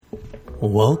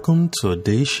Welcome to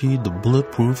ODESHI, the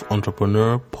Bulletproof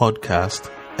Entrepreneur Podcast,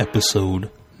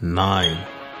 Episode 9.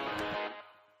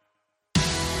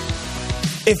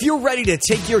 If you're ready to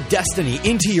take your destiny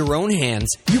into your own hands,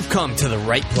 you've come to the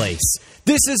right place.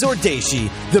 This is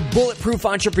ODESHI, the Bulletproof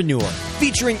Entrepreneur,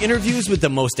 featuring interviews with the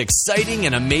most exciting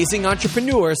and amazing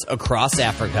entrepreneurs across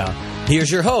Africa. Here's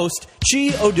your host, Chi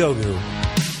Odogu.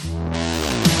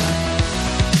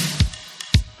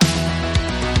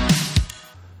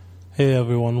 Hey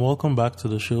everyone, welcome back to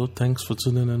the show. Thanks for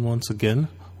tuning in once again.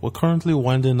 We're currently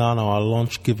winding down our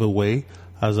launch giveaway.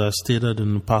 As I stated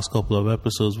in the past couple of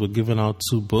episodes, we're giving out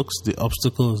 2 books, The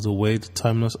Obstacle is the Way, The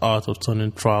Timeless Art of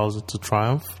Turning Trials into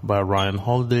Triumph by Ryan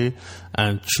Holiday,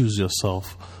 and Choose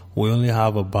Yourself. We only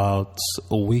have about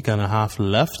a week and a half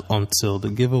left until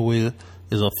the giveaway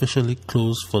is officially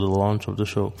closed for the launch of the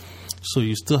show. So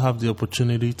you still have the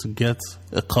opportunity to get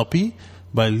a copy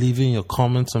by leaving your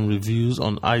comments and reviews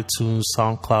on iTunes,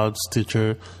 SoundCloud,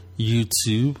 Stitcher,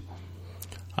 YouTube.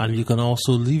 And you can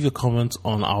also leave your comments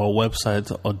on our website,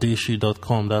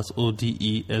 odeshi.com. That's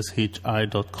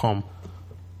odeshi.com.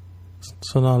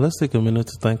 So now let's take a minute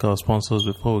to thank our sponsors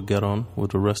before we get on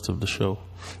with the rest of the show.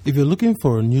 If you're looking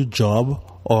for a new job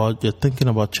or you're thinking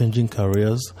about changing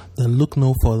careers, then look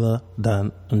no further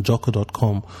than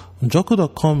Njoko.com.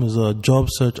 Njoko.com is a job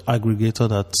search aggregator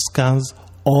that scans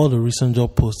all the recent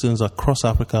job postings across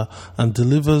Africa and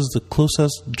delivers the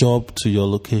closest job to your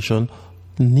location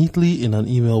neatly in an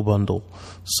email bundle.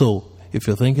 So, if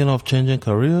you're thinking of changing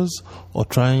careers or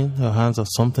trying your hands at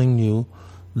something new,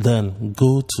 then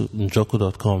go to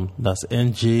Njoko.com. That's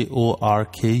Njorku.com.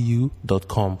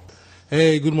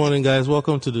 Hey, good morning, guys.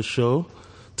 Welcome to the show.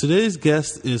 Today's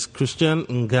guest is Christian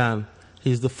Ngan.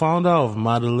 He's the founder of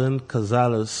Madeleine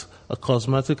Cazalis, a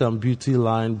cosmetic and beauty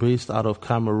line based out of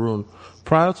Cameroon.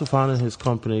 Prior to founding his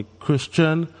company,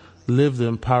 Christian lived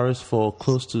in Paris for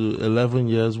close to 11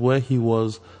 years, where he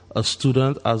was a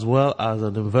student as well as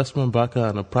an investment banker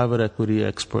and a private equity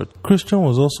expert. Christian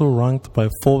was also ranked by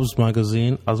Forbes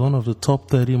magazine as one of the top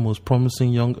 30 most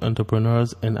promising young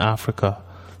entrepreneurs in Africa.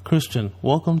 Christian,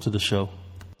 welcome to the show.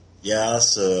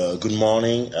 Yes, good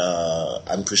morning.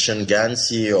 I'm Christian Ngan,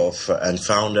 CEO and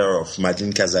founder of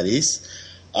Madeleine Cazalis.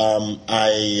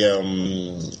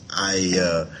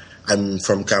 I'm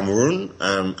from Cameroon.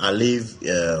 I live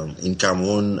in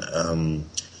Cameroon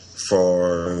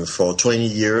for 20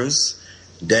 years.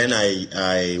 Then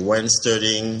I went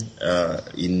studying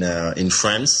in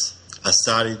France. I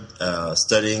started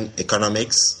studying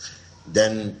economics,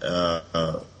 then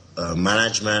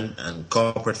management and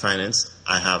corporate finance.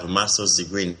 I have a master's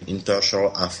degree in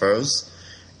international affairs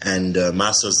and a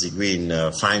master's degree in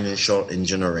financial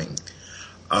engineering.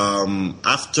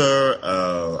 After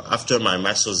my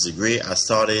master's degree, I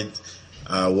started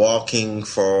working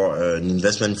for an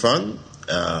investment fund,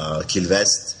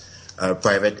 Kilvest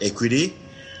Private Equity,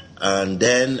 and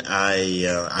then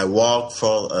I worked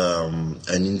for a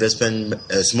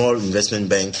small investment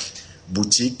bank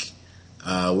boutique,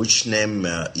 which name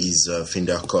is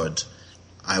Findercode.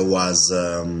 I was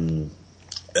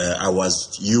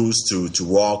used to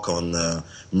work on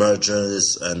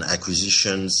mergers and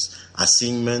acquisitions,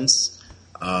 assignments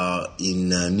in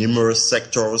numerous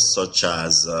sectors such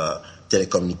as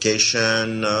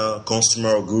telecommunication,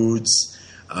 consumer goods,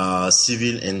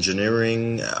 civil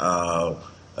engineering,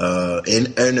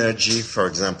 and energy, for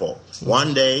example.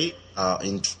 One day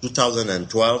in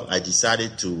 2012, I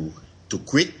decided to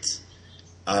quit,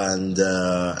 and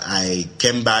I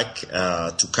came back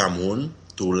to Cameroon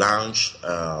to launch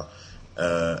a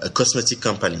cosmetic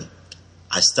company.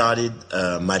 I started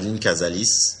Madeleine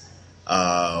Cazalis,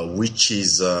 which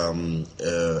is an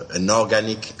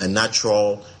organic, a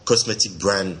natural cosmetic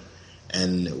brand,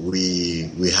 and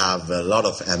we have a lot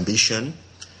of ambition.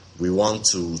 We want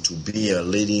to be a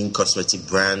leading cosmetic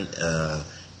brand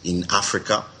in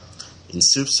Africa, in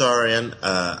sub-Saharan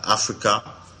Africa.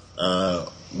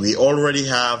 We already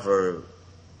have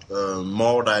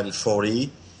more than 40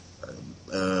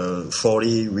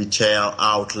 retail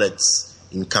outlets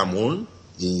in Cameroon,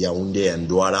 in Yaoundé and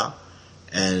Douala,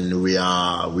 and we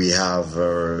have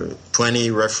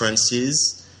 20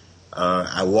 references.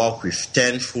 I work with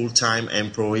 10 full-time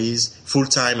employees,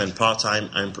 full-time and part-time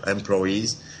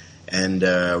employees, and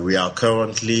we are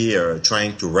currently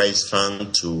trying to raise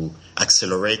funds to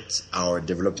accelerate our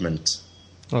development.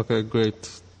 Okay,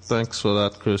 great. Thanks for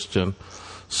that, Christian.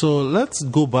 So let's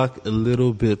go back a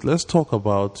little bit. Let's talk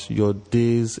about your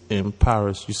days in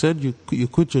Paris. You said you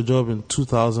quit your job in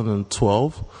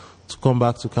 2012 to come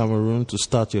back to Cameroon to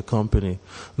start your company.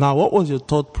 Now, what was your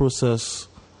thought process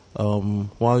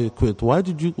while you quit? Why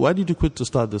did you quit to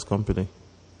start this company?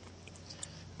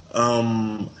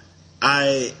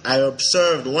 I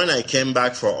observed when I came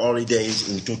back for holidays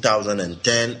in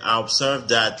 2010. I observed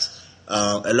that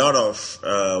a lot of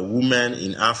women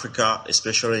in Africa,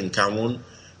 especially in Cameroon,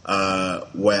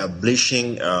 were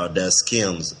bleaching their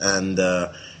skins, and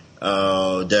there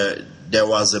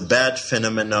was a bad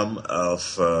phenomenon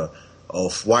of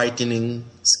whitening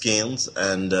skins,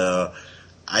 and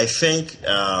I think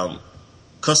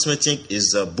cosmetic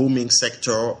is a booming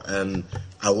sector, and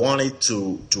I wanted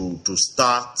to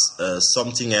start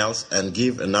something else and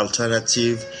give an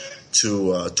alternative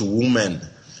to women.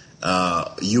 I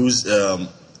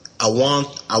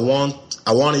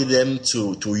wanted them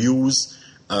to use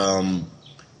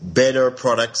better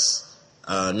products,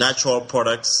 natural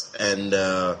products, and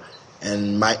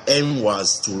my aim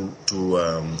was to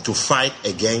fight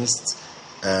against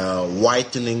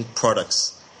whitening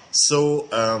products. So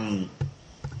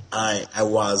I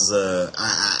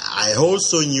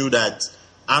also knew that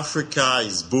Africa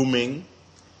is booming.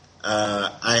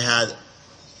 I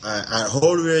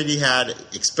already had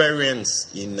experience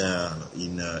in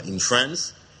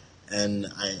France, and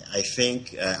I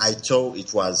think I thought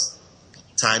it was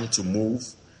time to move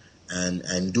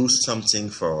and do something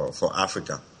for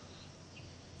Africa.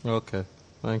 Okay,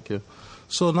 thank you.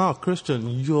 So now,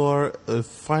 Christian, you're a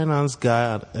finance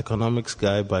guy and economics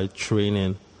guy by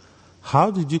training. How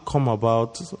did you come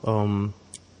about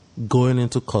going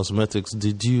into cosmetics?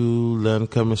 Did you learn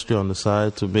chemistry on the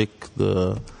side to make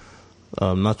the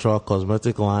natural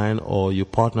cosmetic line, or you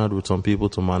partnered with some people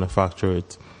to manufacture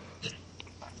it?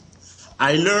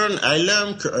 I learned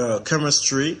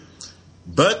chemistry,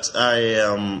 but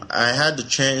I had the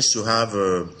chance to have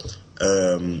a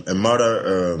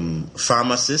mother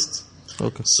pharmacist.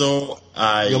 Okay. So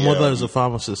your mother is a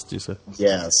pharmacist, you said?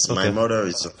 Yes, okay. My mother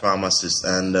is a pharmacist,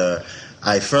 and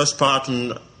I first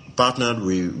partnered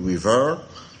with her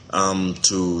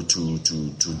to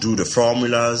do the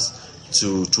formulas,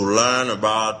 to learn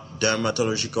about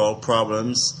dermatological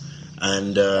problems,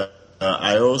 and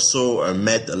I also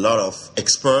met a lot of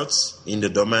experts in the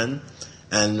domain,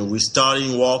 and we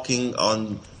started working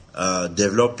on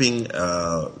developing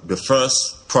the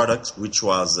first product, which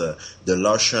was the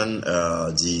lotion,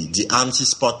 the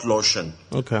anti-spot lotion.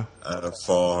 Okay.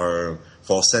 For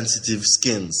sensitive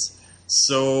skins.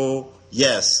 So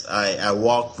yes, I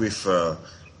work with.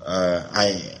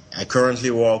 I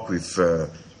currently work with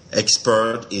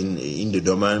expert in the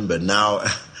domain, but now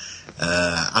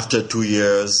after 2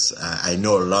 years, I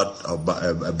know a lot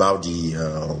about the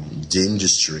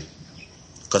industry,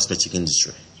 cosmetic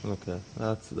industry. Okay,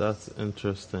 that's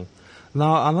interesting.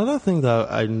 Now, another thing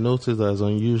that I noticed that is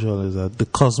unusual is that the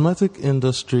cosmetic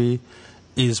industry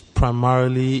is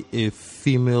primarily a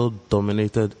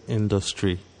female-dominated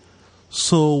industry.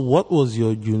 So what was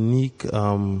your unique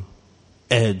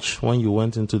edge when you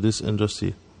went into this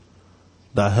industry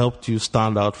that helped you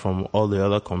stand out from all the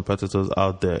other competitors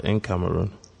out there in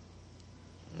Cameroon?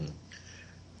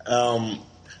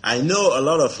 I know a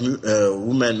lot of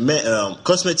women.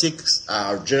 Cosmetics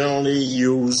are generally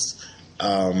used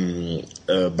by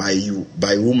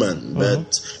women,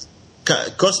 but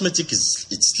cosmetic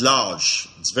it's large.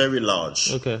 It's very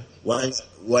large. Okay.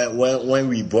 When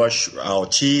we brush our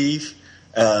teeth,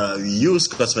 we use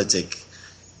cosmetic.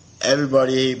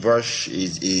 Everybody brush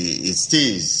his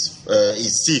teeth,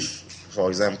 for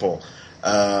example.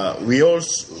 We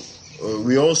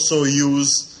also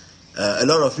use. A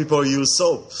lot of people use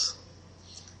soaps,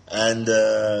 and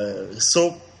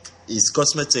soap is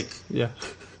cosmetic. Yeah.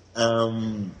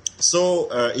 So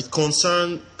it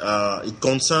concerns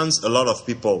a lot of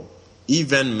people,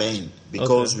 even men,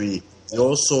 because we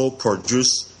also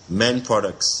produce men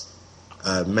products,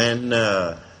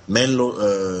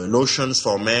 lotions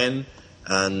for men,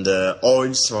 and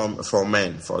oils for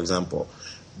men, for example.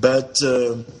 But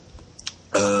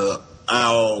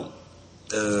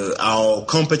our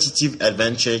competitive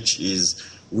advantage is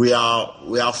we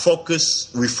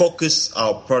focus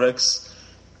our products.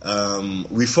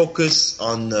 We focus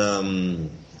on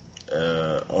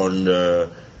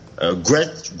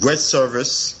great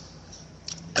service,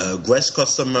 great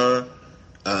customer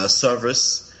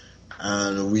service,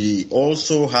 and we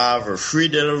also have a free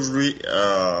delivery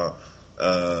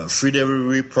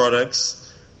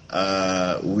products.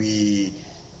 We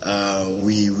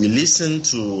listen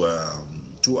to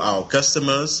our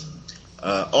customers.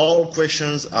 All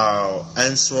questions are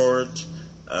answered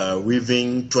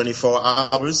within 24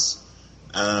 hours.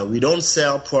 We don't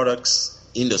sell products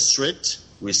in the street.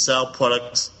 We sell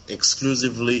products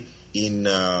exclusively in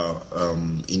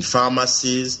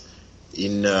pharmacies,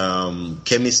 in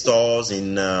chemist stores,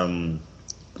 in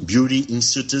beauty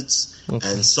institutes,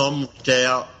 and some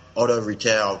retail other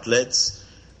retail outlets.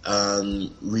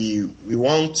 We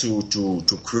want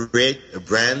to create a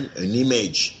brand, an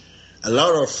image. A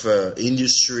lot of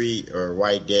industry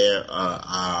right there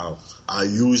are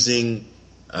using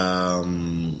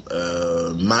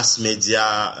mass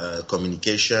media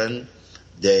communication.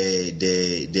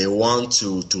 They want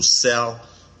to sell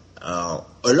a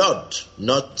lot,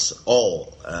 not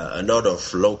all, a lot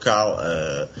of local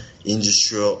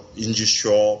industrial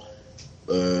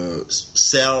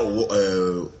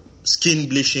sell skin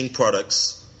bleaching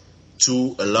products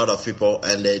to a lot of people,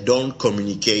 and they don't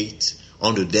communicate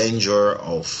on the danger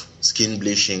of skin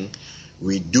bleaching.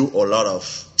 We do a lot of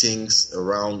things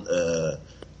around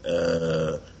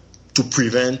to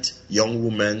prevent young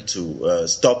women to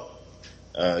stop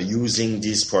using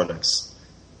these products.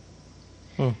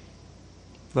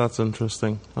 That's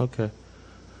interesting. Okay.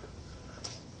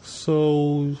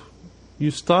 So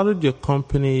you started your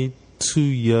company 2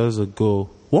 years ago.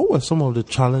 What were some of the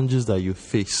challenges that you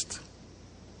faced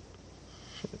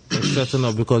in setting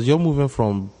up? Because you're moving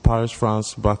from Paris,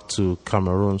 France, back to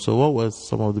Cameroon. So what were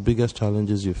some of the biggest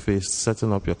challenges you faced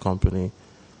setting up your company?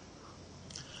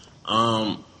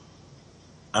 I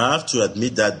have to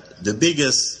admit that the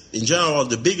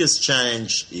biggest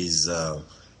challenge is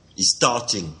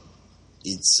starting.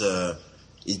 It's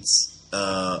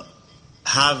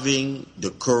having the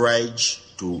courage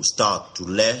to start, to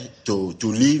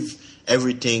leave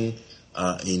everything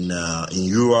in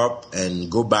Europe and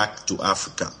go back to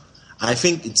Africa. I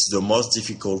think it's the most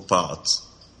difficult part.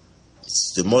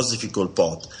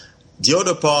 The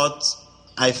other part,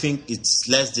 I think it's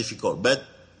less difficult. But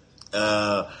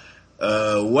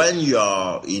when you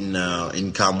are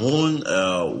in Cameroon,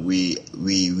 we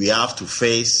have to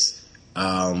face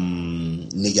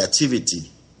negativity,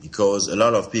 because a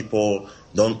lot of people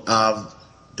don't have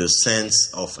the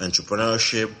sense of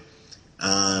entrepreneurship.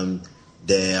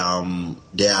 There are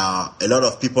a lot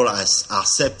of people are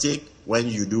skeptic when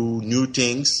you do new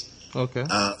things. Okay.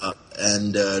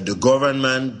 And the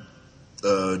government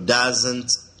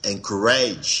doesn't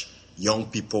encourage young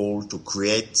people to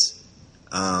create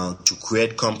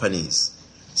companies.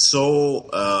 So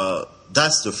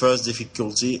that's the first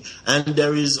difficulty, and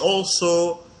there is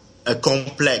also a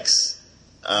complex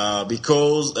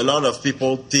because a lot of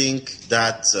people think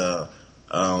that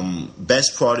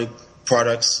best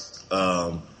products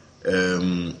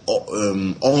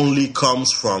only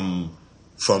comes from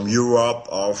Europe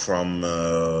or from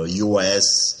US,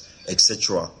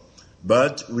 etc.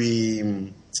 But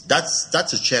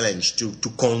that's a challenge to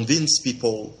convince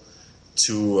people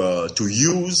to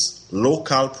use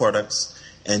local products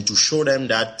and to show them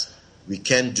that we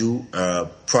can do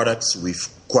products with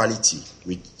quality,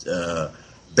 with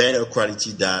better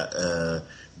quality than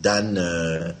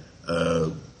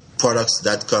products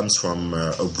that comes from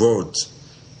abroad.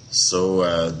 So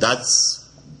that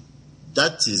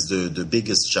is the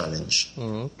biggest challenge.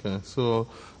 Okay, so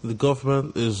the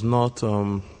government is not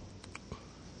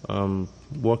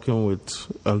working with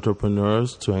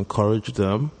entrepreneurs to encourage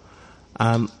them.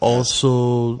 And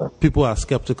also, people are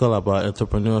skeptical about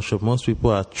entrepreneurship. Most people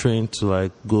are trained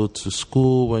to go to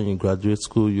school. When you graduate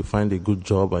school, you find a good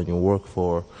job and you work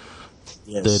for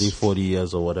 30, 40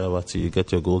 years or whatever till you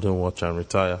get your golden watch and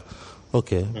retire.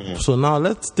 Okay, So now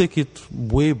let's take it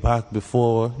way back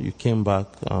before you came back,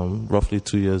 roughly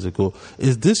 2 years ago.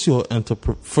 Is this your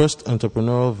first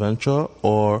entrepreneurial venture,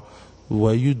 or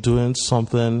were you doing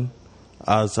something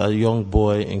as a young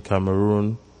boy in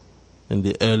Cameroon in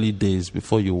the early days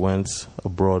before you went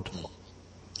abroad?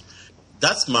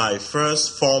 That's my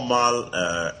first formal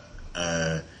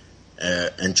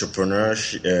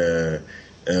entrepreneurship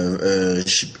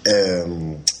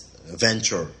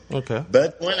venture. Okay.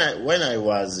 But when I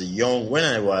was young, when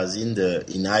I was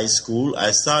in high school,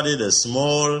 I started a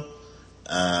small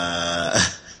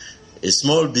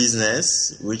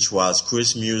business which was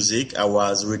cruise music. I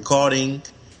was recording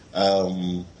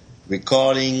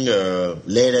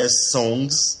latest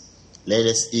songs,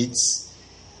 latest hits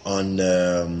on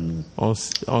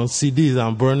CDs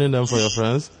and burning them for your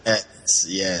friends.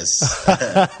 Yes.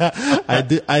 I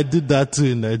did that too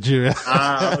in Nigeria.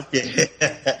 Okay.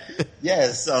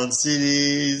 Yes, on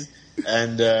CDs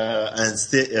and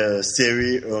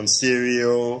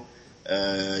stereo.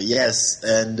 Yes,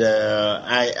 and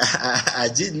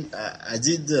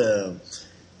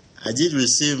I did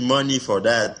receive money for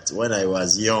that when I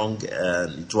was young,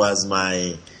 and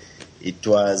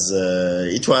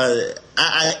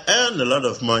I earned a lot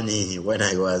of money when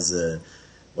I was a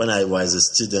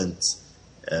student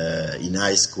in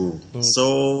high school.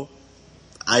 So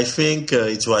I think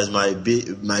it was my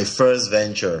first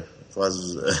venture. It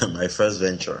was my first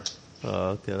venture.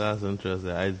 Oh, okay, that's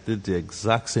interesting. I did the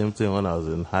exact same thing when I was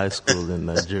in high school in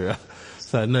Nigeria.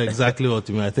 So I know exactly what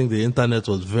you mean. I think the internet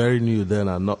was very new then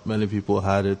and not many people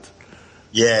had it.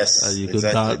 Yes, You could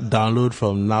exactly. download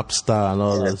from Napster and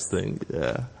all those things.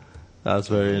 Yeah, that's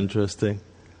very interesting.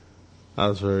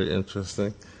 That's very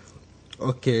interesting.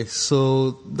 Okay,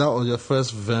 so that was your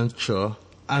first venture.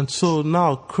 And so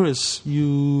now, Chris,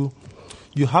 you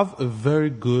have a very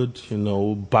good,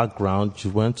 background.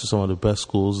 You went to some of the best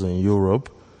schools in Europe.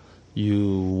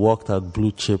 You worked at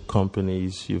blue chip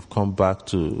companies. You've come back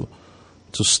to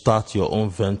start your own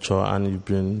venture, and you've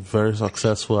been very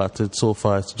successful at it so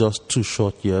far. It's just 2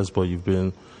 short years, but you've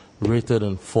been rated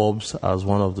in Forbes as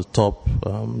one of the top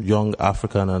young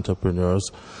African entrepreneurs.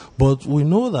 But we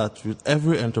know that with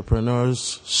every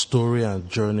entrepreneur's story and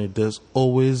journey, there's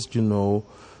always,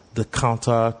 the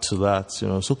counter to that.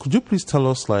 So could you please tell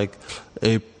us like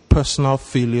a personal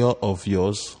failure of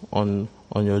yours on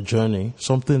your journey,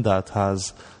 something that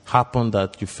has happened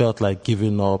that you felt like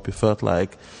giving up, you felt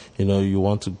like, you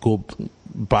want to go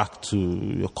back to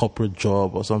your corporate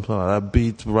job or something like that, be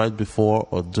it right before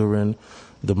or during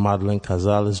the Madeleine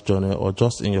Cazares journey, or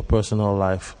just in your personal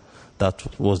life, that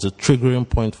was the triggering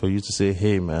point for you to say,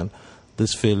 hey man,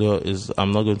 this failure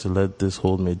I'm not going to let this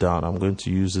hold me down. I'm going to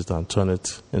use it and turn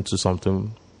it into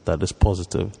something that is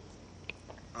positive.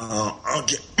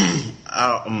 Okay.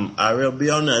 I will be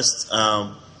honest.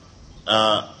 I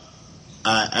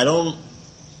don't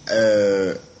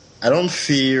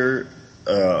fear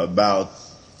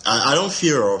I don't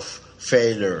fear of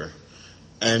failure,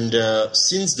 and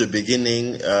since the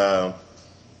beginning, I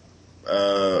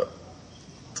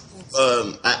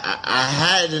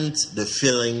hadn't the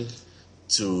feeling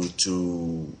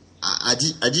I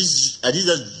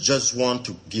didn't just want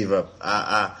to give up.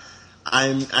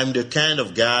 I'm the kind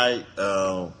of guy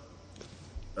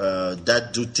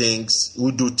that do things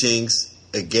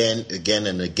again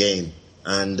and again.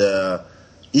 And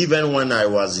even when I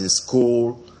was in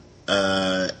school,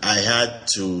 I had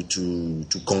to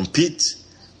compete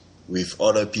with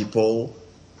other people.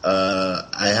 I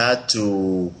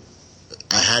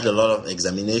had a lot of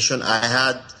examination. I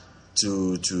had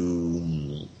to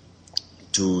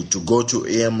go to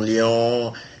AM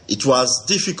Lyon. It was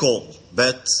difficult,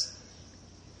 but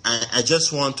I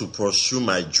just want to pursue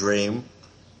my dream,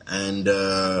 and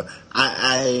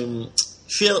I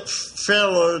feel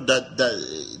failure that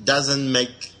doesn't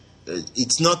make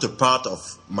it's not a part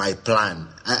of my plan.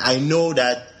 I know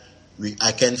that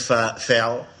I can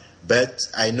fail, but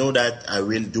I know that I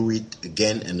will do it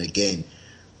again and again.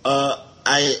 I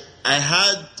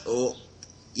had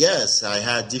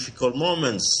difficult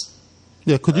moments.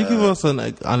 Yeah, could you give us an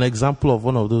example of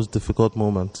one of those difficult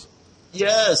moments?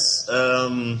 Yes.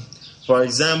 For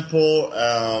example,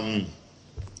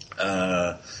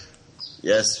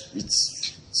 yes,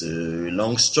 it's a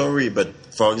long story, but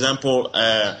for example,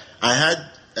 I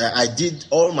did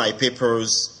all my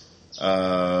papers,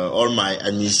 all my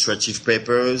administrative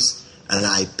papers, and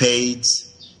I paid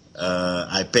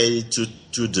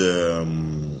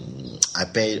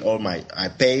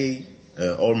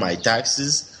all my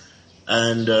taxes.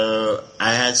 And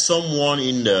I had someone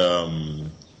in the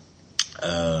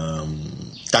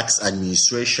tax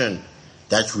administration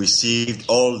that received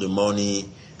all the money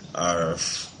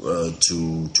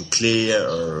to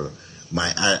clear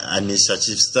my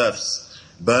administrative stuffs.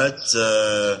 But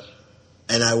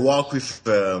and I work with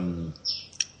a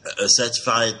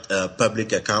certified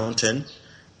public accountant.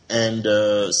 And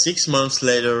 6 months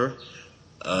later,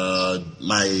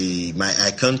 my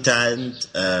accountant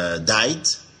died.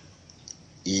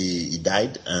 He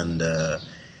died, and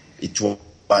it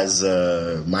was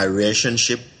my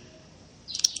relationship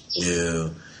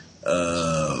with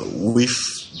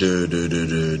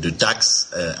the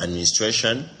tax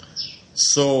administration.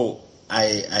 So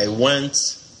I went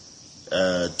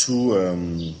to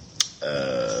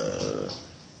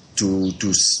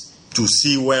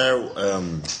see where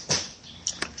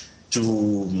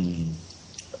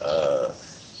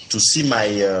to see my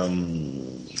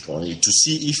to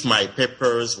see if my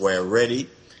papers were ready,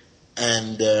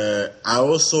 and I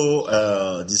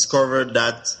also discovered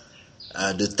that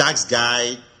the tax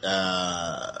guy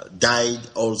died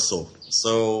also.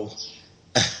 So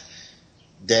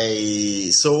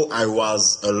I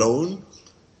was alone,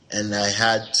 and I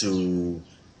had to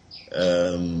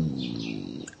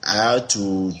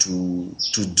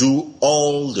do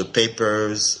all the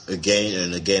papers again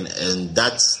and again, and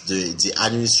that's the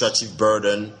administrative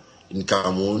burden in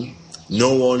Cameroon.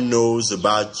 No one knows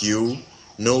about you.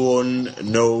 No one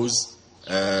knows.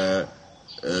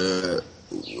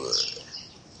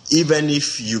 Even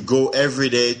if you go every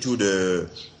day to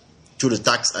to the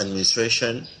tax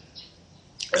administration.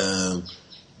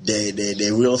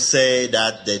 They will say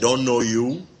that they don't know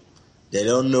you, they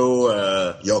don't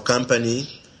know your company.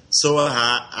 So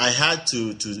I had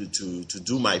to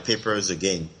do my papers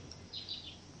again.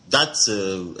 That's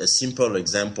a simple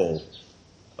example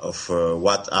of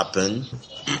what happened.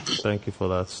 Thank you for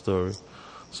that story.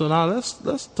 So now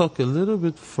let's talk a little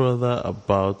bit further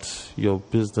about your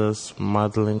business,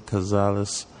 Madeline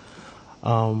Cazares.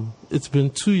 It's been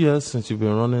 2 years since you've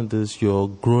been running this. You're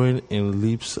growing in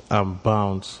leaps and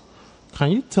bounds.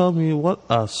 Can you tell me what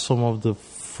are some of the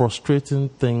frustrating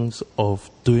things of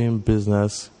doing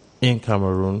business in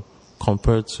Cameroon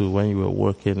compared to when you were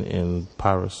working in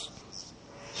Paris?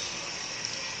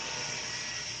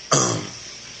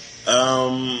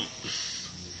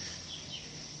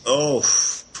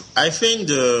 I think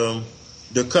the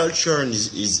culture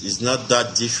is not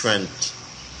that different.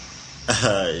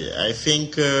 I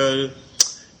think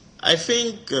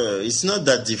it's not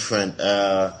that different.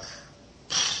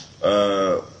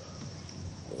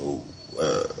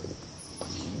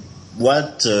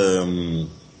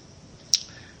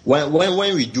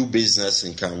 When we do business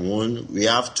in Cameroon, we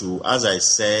have to, as I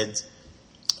said,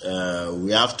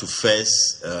 we have to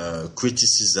face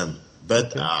criticism.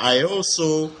 But okay. I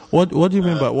also... What do you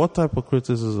mean by... What type of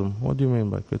criticism? What do you mean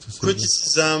by criticism?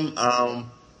 Criticism,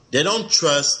 they don't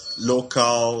trust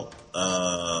local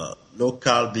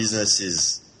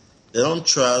businesses. They don't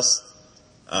trust...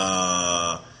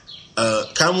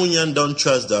 Cameroonians don't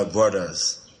trust their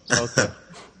brothers. Okay.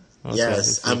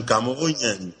 Yes, I'm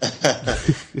Cameroonian.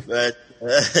 But,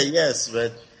 yes,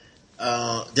 but...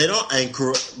 they don't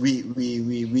encourage.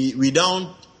 We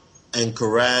don't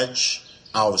encourage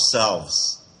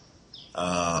ourselves,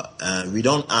 and we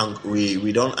don't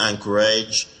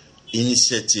encourage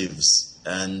initiatives.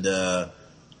 And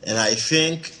I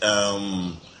think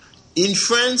in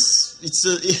France,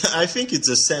 I think it's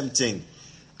the same thing.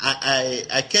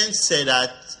 I can't say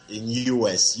that in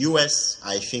US. US,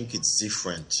 I think it's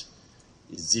different.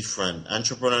 It's different.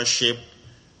 Entrepreneurship.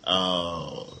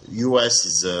 U.S.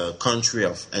 is a country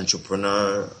of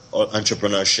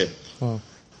entrepreneurship.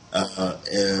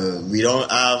 We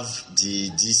don't have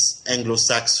this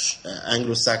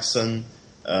Anglo-Saxon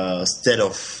state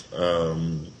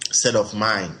of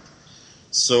mind.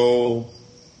 So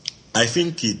I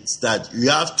think it's that you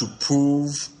have to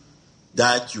prove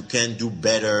that you can do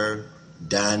better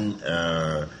than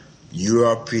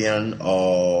European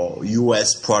or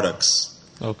U.S. products.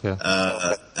 Okay.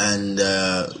 I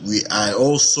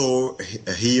also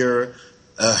heard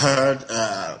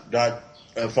that,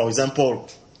 for example,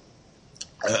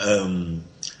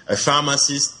 a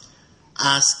pharmacist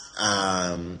asked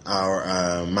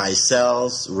my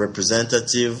sales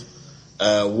representative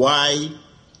why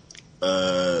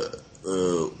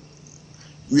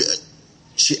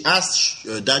she asked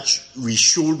that we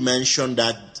should mention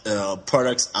that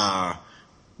products are.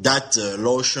 That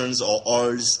lotions or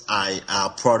oils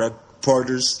are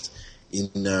produced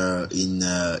in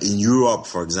Europe,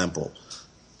 for example,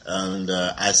 and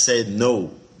I said no,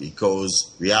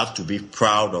 because we have to be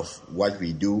proud of what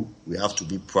we do. We have to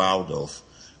be proud of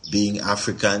being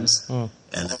Africans, and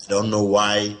I don't know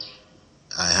why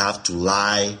I have to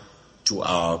lie to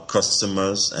our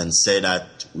customers and say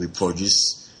that we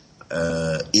produce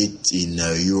it in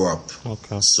Europe.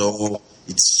 Okay. So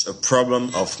it's a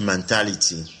problem of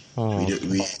mentality. We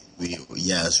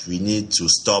need to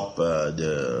stop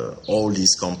all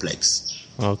these complex.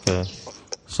 Okay.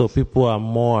 So people are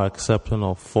more accepting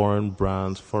of foreign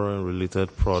brands, foreign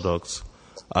related products,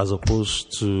 as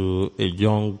opposed to a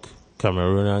young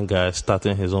Cameroonian guy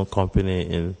starting his own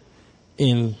company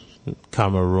in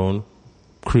Cameroon,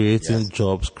 creating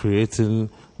jobs, creating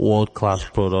world-class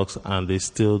products, and they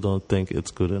still don't think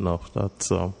it's good enough. That's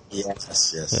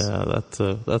yes. Yeah,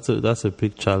 that's a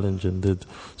big challenge indeed.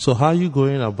 So how are you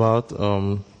going about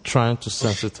trying to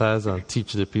sensitize and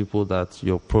teach the people that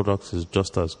your product is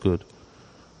just as good?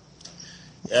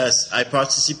 Yes, I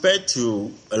participate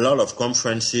to a lot of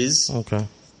conferences. Okay.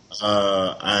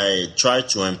 I try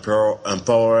to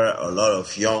empower a lot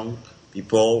of young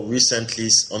people. Recently,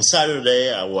 on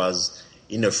Saturday, I was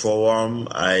in a forum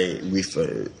with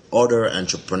other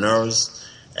entrepreneurs,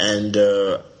 and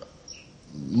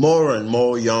more and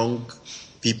more young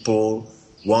people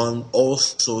want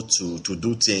also to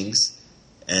do things,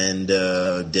 and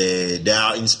they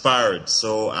are inspired.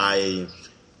 So I'm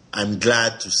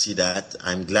glad to see that.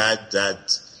 I'm glad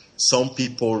that some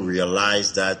people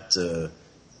realize that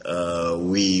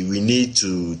we need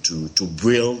to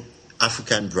build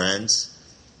African brands,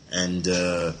 and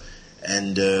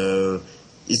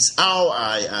it's how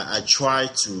I try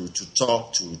to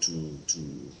talk to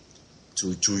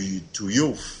to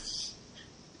youth,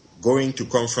 going to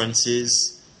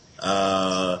conferences,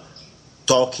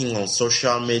 talking on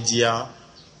social media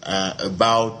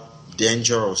about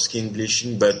danger of skin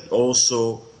bleaching, but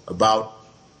also about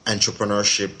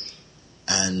entrepreneurship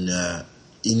and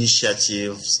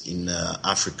initiatives in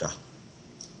Africa.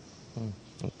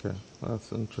 Okay,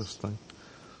 that's interesting.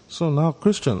 So now,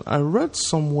 Christian, I read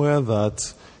somewhere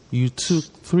that you took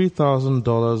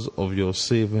 $3,000 of your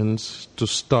savings to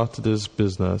start this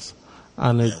business,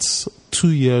 and it's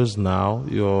 2 years now.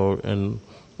 You're in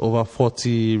over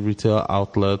 40 retail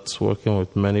outlets, working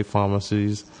with many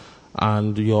pharmacies,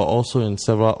 and you're also in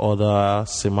several other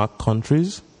CEMAC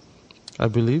countries, I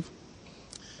believe.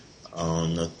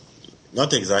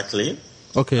 Not exactly.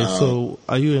 Okay, so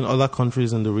are you in other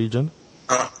countries in the region?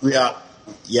 We are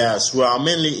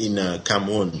mainly in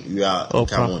Cameroon. We are in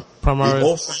Cameroon.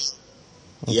 Primarily.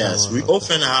 We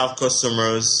often have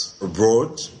customers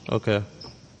abroad. Okay.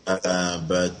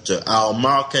 But our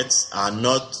markets are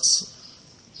not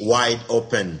wide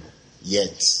open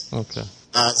yet. Okay.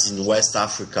 As in West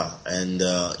Africa, and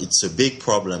it's a big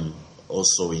problem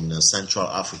also in Central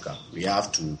Africa. We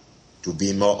have to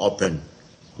be more open.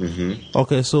 Mm-hmm.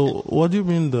 Okay, so what do you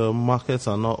mean the markets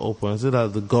are not open? Is it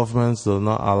that the governments do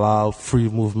not allow free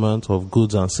movement of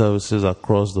goods and services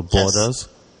across the borders?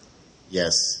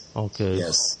 Yes. Okay.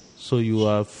 Yes. So you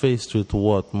are faced with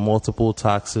what? Multiple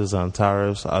taxes and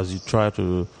tariffs as you try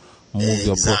to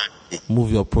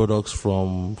move your products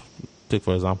from, take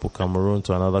for example, Cameroon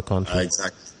to another country.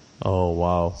 Exactly. Oh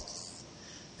wow.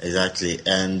 Exactly,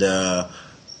 and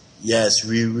yes,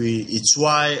 we. It's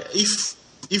why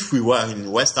if we were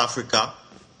in West Africa,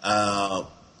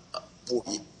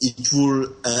 it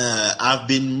would have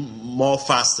been more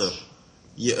faster,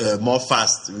 more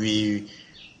fast. We,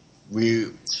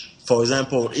 for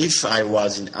example, if I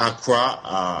was in Accra,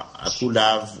 I could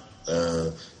have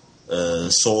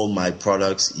sold my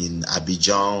products in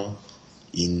Abidjan,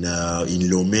 in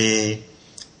Lomé,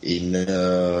 in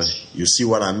you see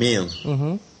what I mean?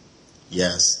 Mm-hmm.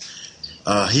 Yes.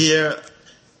 Here,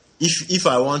 if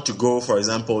I want to go, for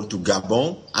example, to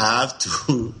Gabon, I have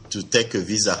to take a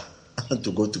visa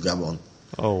to go to Gabon.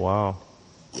 Oh wow!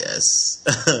 Yes.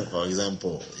 For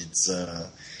example, it's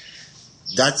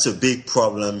that's a big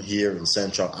problem here in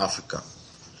Central Africa,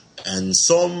 and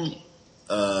some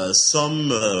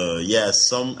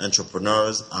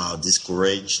entrepreneurs are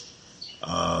discouraged.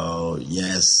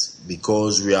 Yes,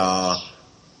 because we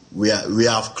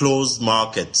have closed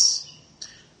markets.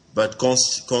 But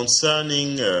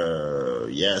concerning the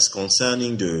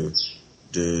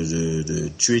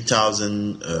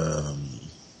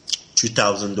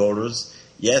 $3,000,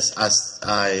 yes, I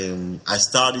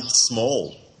started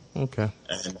small. Okay.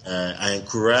 And I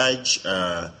encourage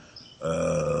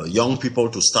young people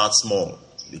to start small,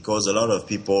 because a lot of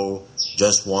people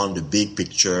just want the big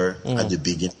picture at the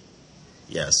beginning.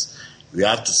 Yes, we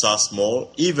have to start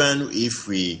small. Even if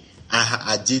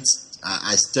I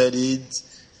studied.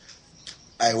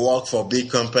 I work for big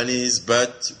companies,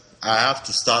 but I have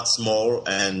to start small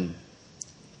and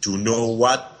to know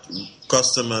what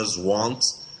customers want,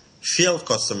 feel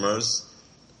customers,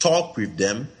 talk with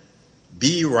them,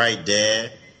 be right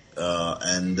there,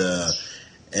 and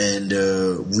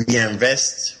we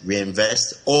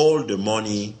invest all the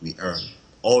money we earn.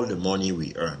 All the money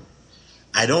we earn.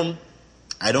 I don't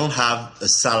have a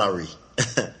salary.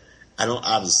 I don't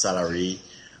have a salary.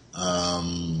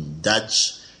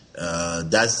 That's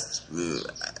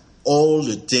all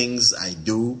the things I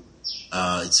do.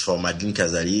 It's for Madeleine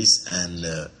Cazalis,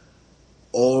 and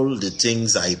all the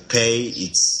things I pay,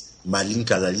 it's Madeleine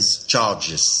Cazalis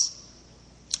charges.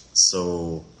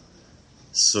 So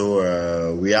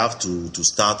we have to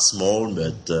start small,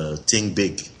 but think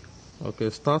big. Okay,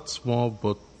 start small,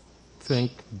 but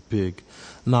think big.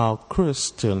 Now,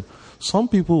 Christian, some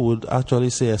people would actually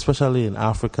say, especially in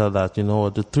Africa, that the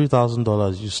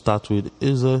 $3,000 you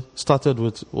started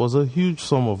with was a huge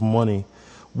sum of money.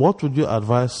 What would you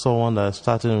advise someone that is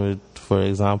starting with, for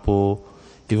example,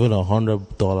 even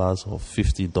 $100 or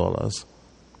 $50?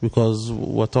 Because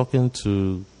we're talking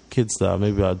to kids that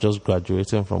maybe are just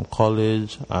graduating from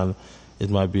college, and it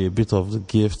might be a bit of the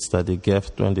gifts that they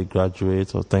get when they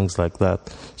graduate or things like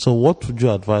that. So what would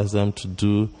you advise them to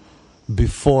do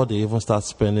before they even start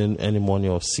spending any money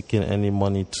or seeking any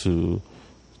money to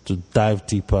dive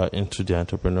deeper into the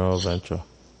entrepreneurial venture?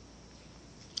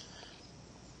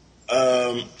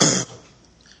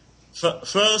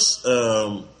 First,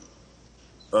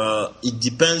 it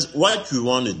depends what you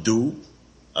want to do.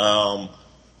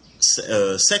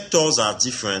 Sectors are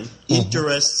different.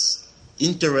 Interests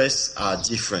are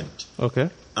different. Okay.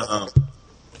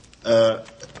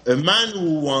 a man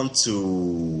who wants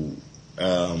to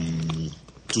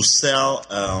sell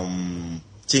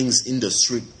things in the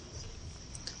street,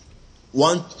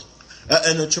 an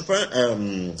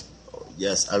entrepreneur.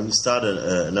 Yes, I will start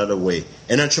another way.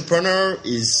 An entrepreneur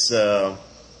is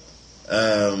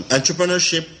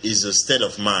entrepreneurship is a state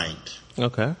of mind.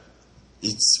 Okay.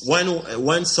 It's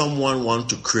when someone want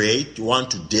to create, want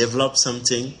to develop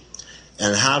something,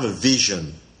 and have a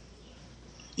vision.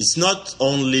 It's not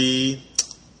only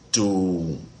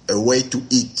a way to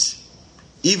eat.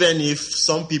 Even if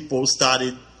some people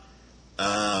started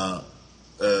a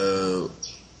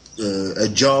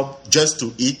job just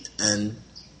to eat and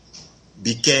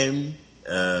became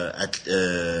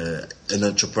an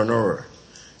entrepreneur.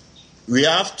 We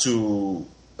have to,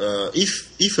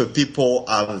 if a people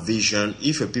have a vision,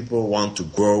 if a people want to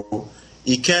grow,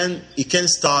 it can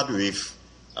start with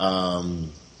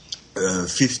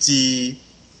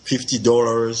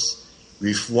 $50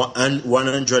 with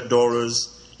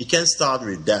 $100. You can start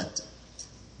with that,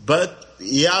 but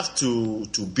you have to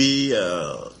be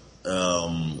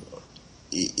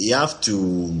you have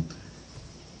to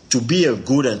be a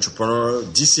good entrepreneur.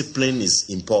 Discipline is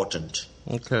important.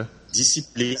 Okay.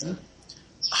 Discipline,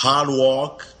 hard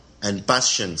work, and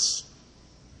patience.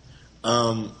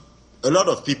 A lot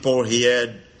of people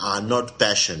here are not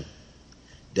passionate.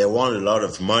 They want a lot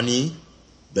of money,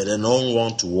 but they don't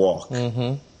want to work.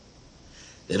 Mm-hmm.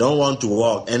 They don't want to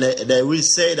work. And they will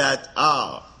say that,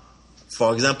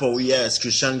 for example, yes,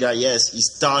 Christian guy, yes, he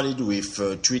started with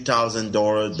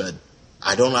 $3,000, but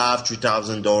I don't have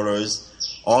 $3,000.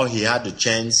 Or he had the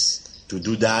chance to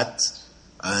do that,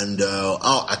 and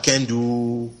I can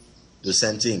do the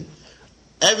same thing.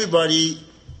 Everybody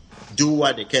do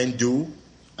what they can do.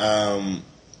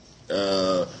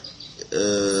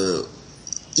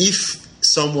 If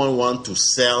someone want to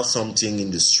sell something in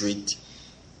the street,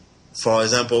 for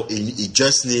example, he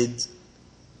just need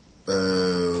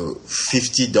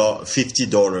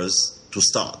 $50 to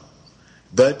start,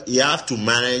 but you have to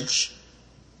manage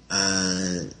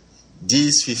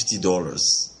these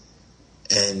 $50,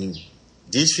 and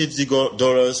these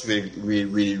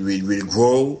 $50 will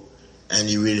grow, and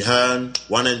you will earn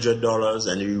 $100,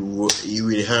 and you will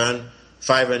earn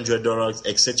 $500,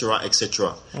 etc.,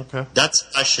 etc. Okay. That's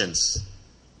passions.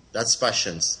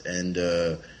 And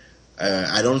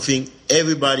I don't think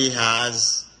everybody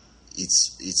has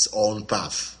its own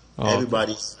path. Oh,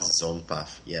 Everybody has its own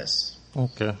path. Yes.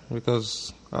 Okay,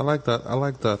 because I like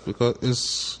that. Because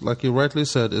it's like you rightly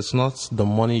said, it's not the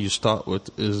money you start with,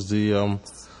 it's the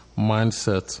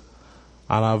mindset.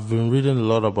 And I've been reading a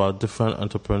lot about different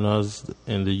entrepreneurs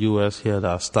in the US here that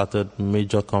have started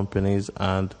major companies,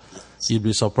 and you'd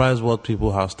be surprised what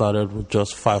people have started with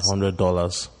just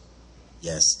 $500.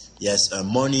 Yes.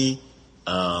 Money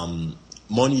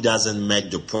doesn't make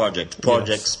the project.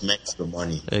 Projects make the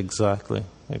money. Exactly.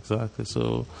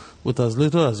 So with as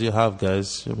little as you have,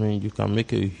 guys, I mean, you can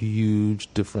make a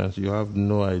huge difference. You have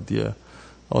no idea.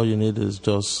 All you need is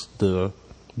just the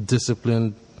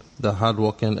discipline, the hard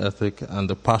working ethic, and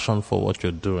the passion for what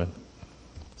you're doing,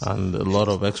 and a lot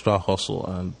of extra hustle,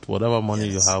 and whatever money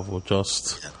you have will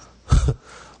just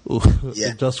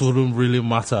it just wouldn't really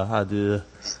matter at the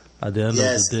end of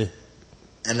the day.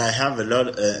 And I have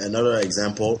another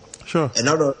example. Sure.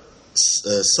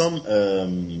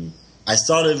 I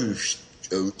started with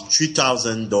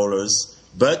 $3,000,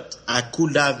 but I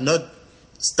could have not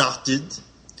started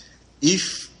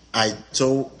if I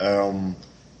thought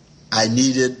I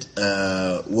needed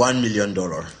 $1 million.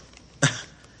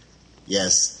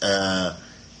 Yes. I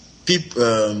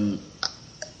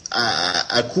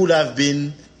could have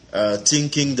been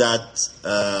thinking that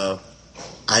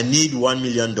I need $1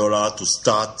 million to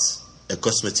start a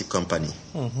cosmetic company.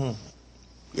 Mm-hmm.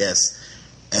 Yes.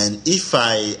 And if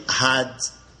I had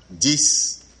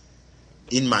this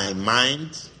in my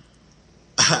mind,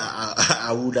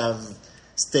 I would have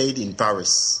stayed in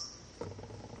Paris.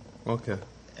 Okay.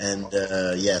 And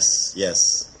yes.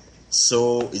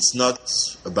 So it's not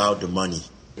about the money.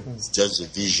 It's just the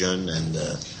vision and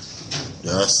the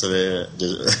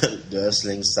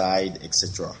hustling side,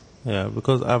 etc. Yeah,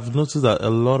 because I've noticed that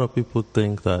a lot of people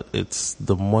think that it's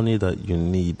the money that you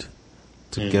need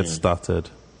to get started.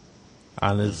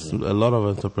 And it's a lot of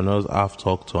entrepreneurs I've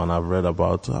talked to and I've read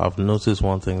about, I've noticed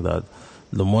one thing, that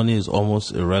the money is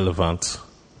almost irrelevant.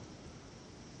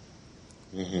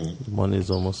 The money is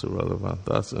almost irrelevant.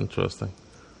 That's interesting.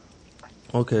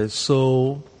 Okay,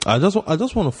 so I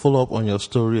just want to follow up on your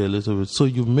story a little bit. So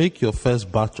you make your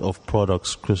first batch of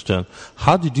products, Christian.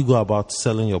 How did you go about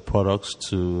selling your products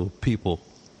to people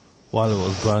while it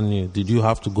was brand new? Did you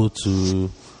have to go to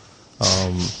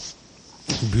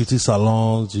beauty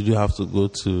salons? Did you have to go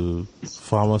to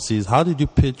pharmacies? How did you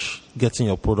pitch getting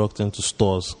your product into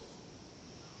stores?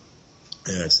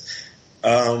 Yes.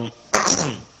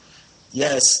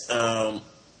 Yes.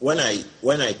 When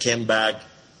I came back,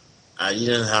 I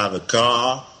didn't have a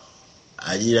car.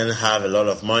 I didn't have a lot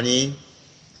of money.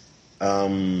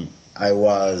 I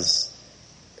was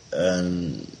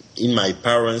in my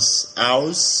parents'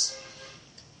 house,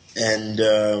 and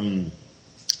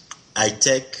I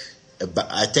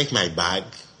take my bag.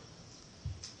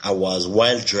 I was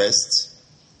well dressed.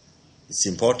 It's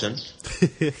important.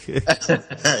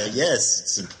 Yes,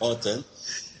 it's important.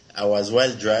 I was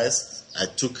well dressed. I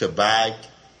took a bag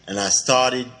and I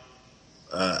started.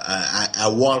 I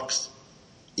walked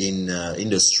in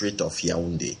the street of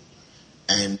Yaoundé,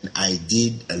 and I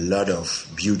did a lot of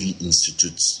beauty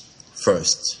institutes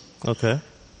first. Okay.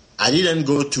 I didn't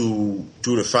go to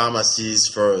the pharmacies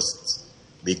first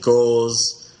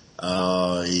because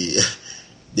they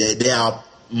are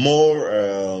more.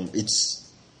 It's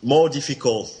more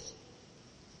difficult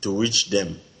to reach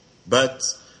them. But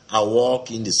I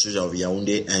walk in the street of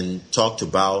Yaoundé and talked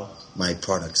about my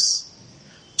products.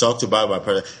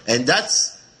 And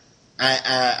that's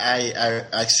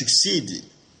I succeeded.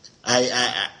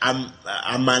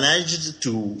 I managed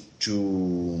to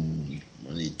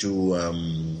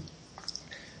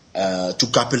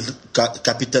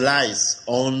capitalize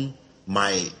on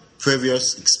my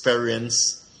previous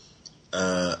experience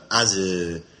as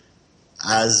a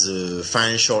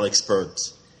financial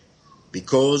expert,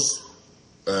 because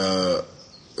I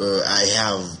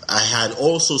had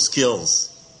also skills.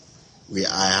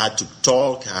 I had to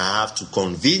talk. I have to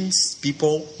convince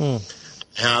people. I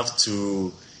have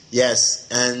to, yes,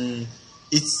 and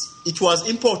it was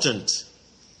important.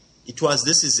 It was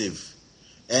decisive,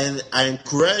 and I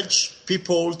encourage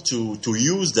people to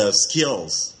use their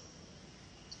skills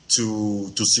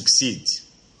to succeed.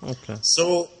 Okay.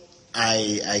 So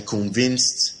I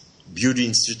convinced beauty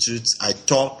institutes. I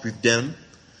talked with them.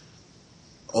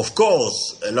 Of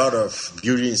course, a lot of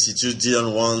beauty institutes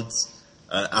didn't want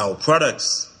our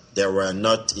products. They were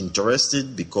not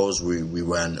interested because we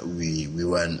were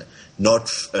not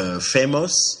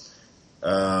famous.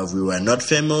 We were not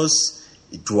famous.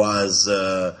 It was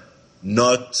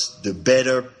not the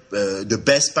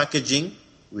best packaging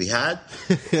we had.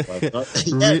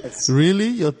 Yes. Really?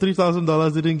 Your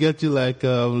 $3,000 didn't get you like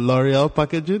L'Oreal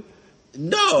packaging?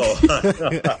 No.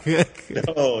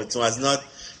 No, it was not,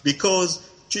 because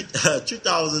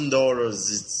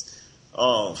 $2,000.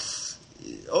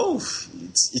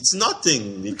 It's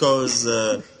nothing, because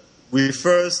the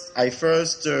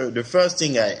first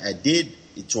thing I did,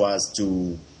 it was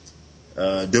to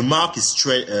the mark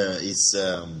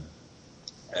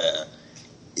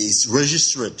is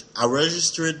registered. I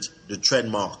registered the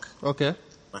trademark. Okay.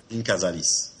 In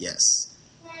Casalis, yes.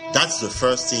 That's the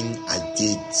first thing I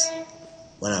did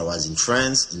when I was in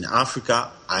France. In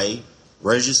Africa, I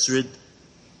registered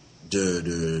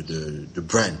the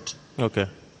brand. Okay.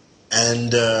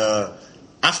 And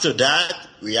after that,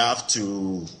 we have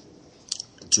to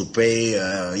pay.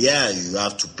 You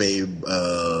have to pay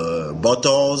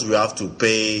bottles. We have to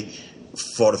pay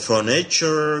for the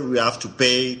furniture. We have to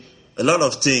pay a lot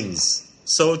of things.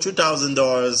 So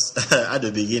 $2,000 at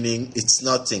the beginning, it's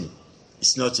nothing.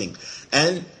 It's nothing.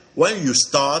 And when you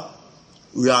start,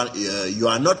 you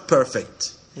are not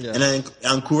perfect. Yeah. And I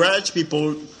encourage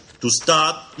people to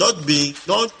start not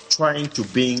trying to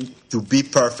be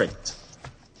perfect.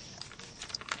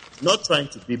 Not trying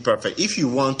to be perfect. If you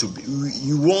want to be,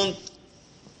 you will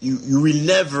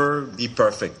never be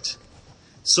perfect.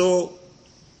 So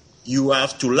you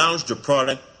have to launch the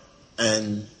product,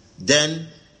 and then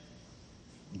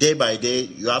day by day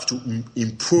you have to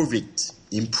improve it,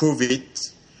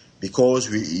 because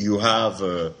you have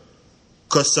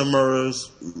customers'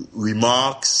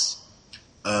 remarks.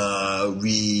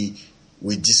 We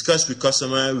discuss with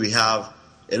customers. We have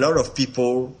a lot of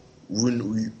people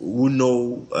who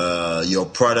know your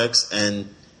products, and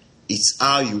it's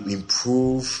how you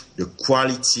improve the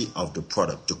quality of the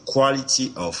product, the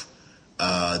quality of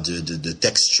the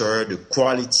texture, the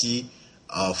quality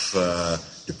of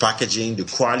the packaging, the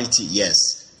quality.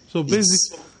 Yes.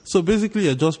 So basically,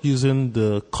 you're just using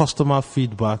the customer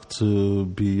feedback to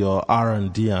be your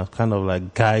R&D and kind of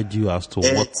like guide you as to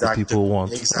what the people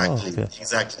want. Exactly. Oh, okay.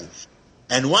 Exactly.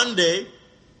 And one day,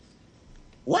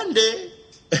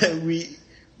 we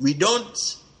don't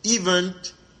even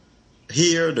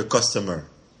hear the customer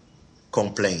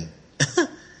complaining.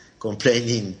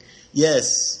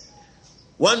 Yes.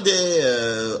 One day,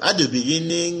 at the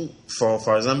beginning,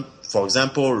 for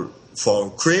example,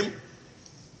 for cream,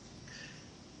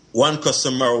 one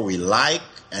customer will like,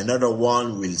 another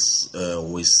one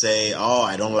will say, "Oh,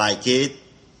 I don't like it,"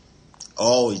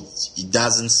 or it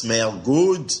doesn't smell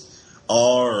good,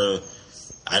 or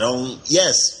I don't.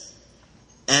 Yes,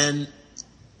 and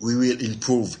we will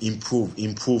improve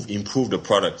the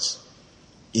products,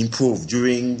 improve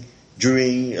during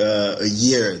a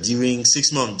year, during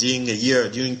 6 months, during a year,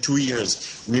 during 2 years.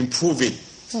 We improve it,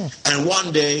 and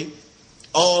one day,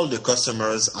 all the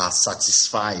customers are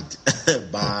satisfied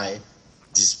by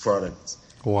this product.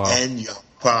 Wow. And you're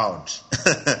proud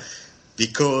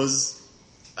because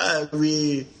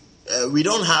we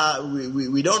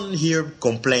don't hear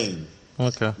complaint.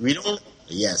 Okay. We don't.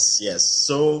 Yes.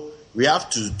 So we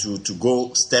have to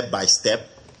go step by step,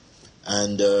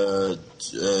 and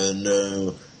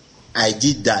I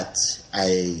did that.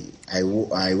 I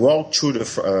walked through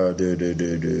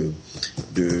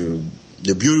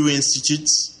the beauty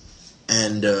institutes,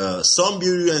 and some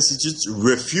beauty institutes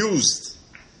refused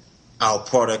our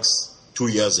products 2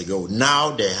 years ago.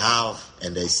 Now they have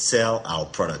and they sell our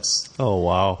products. Oh,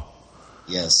 wow.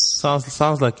 Yes.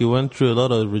 Sounds like you went through a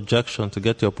lot of rejection to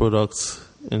get your products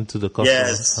into the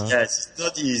customers. Yes. It's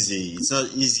not easy.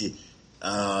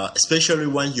 Especially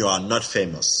when you are not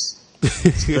famous.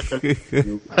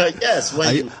 Yes.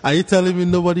 Are you telling me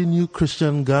nobody knew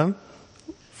Christian Ngan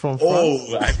from France?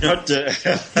 Oh, I'm not.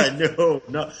 I know.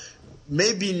 No.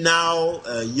 Maybe now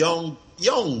young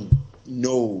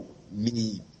know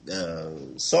me.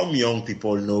 Some young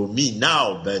people know me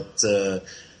now, but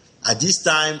at this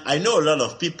time I know a lot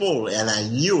of people, and I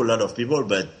knew a lot of people,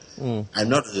 but I'm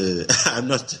not a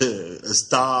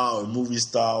star, a movie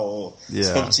star, or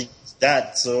something like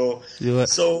that. So you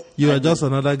were just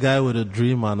another guy with a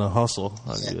dream and a hustle,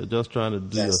 and you're just trying to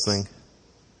do your thing.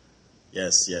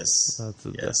 Yes.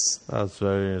 That's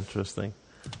very interesting.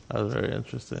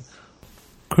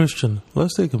 Christian,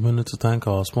 let's take a minute to thank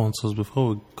our sponsors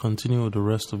before we continue with the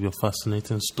rest of your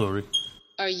fascinating story.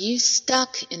 Are you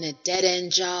stuck in a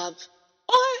dead-end job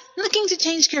or looking to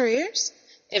change careers?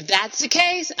 If that's the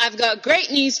case, I've got great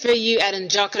news for you at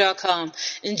Njaka.com.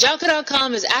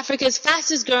 Njaka.com is Africa's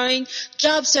fastest growing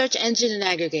job search engine and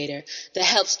aggregator that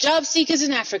helps job seekers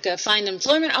in Africa find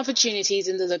employment opportunities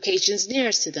in the locations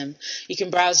nearest to them. You can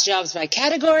browse jobs by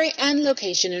category and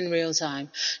location in real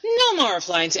time. No more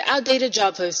applying to outdated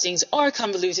job postings or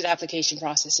convoluted application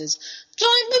processes.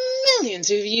 Join the millions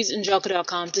who've used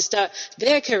Njaka.com to start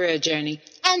their career journey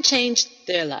and change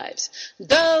their lives.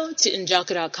 Go to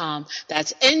Njaka.com.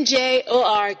 That's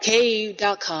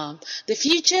NJORKU.com. The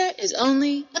future is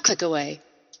only a click away.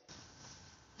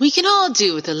 We can all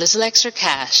do with a little extra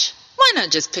cash. Why not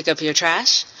just pick up your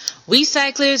trash?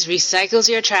 Wecyclers recycles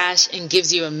your trash and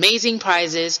gives you amazing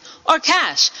prizes or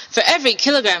cash for every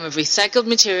kilogram of recycled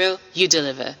material you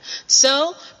deliver.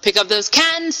 So, pick up those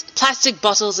cans, plastic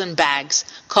bottles, and bags.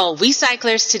 Call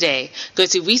Wecyclers today. Go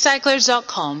to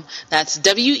wecyclers.com. That's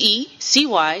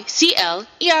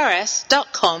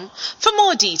WECYCLERS.com for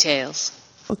more details.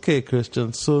 Okay,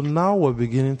 Christian. So now we're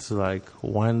beginning to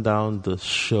wind down the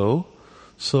show.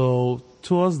 So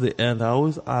towards the end, I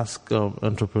always ask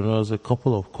entrepreneurs a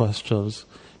couple of questions,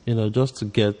 just to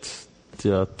get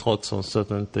their thoughts on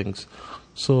certain things.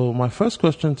 So my first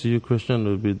question to you, Christian,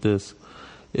 would be this.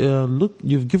 Look,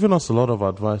 you've given us a lot of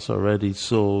advice already,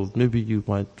 so maybe you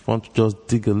might want to just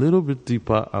dig a little bit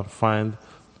deeper and find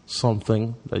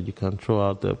something that you can throw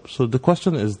out there. So the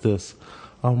question is this.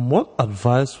 What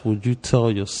advice would you tell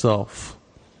yourself,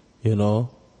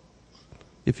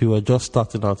 if you were just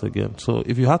starting out again? So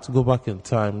if you had to go back in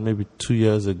time, maybe 2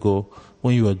 years ago,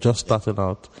 when you were just starting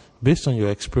out, based on your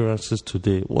experiences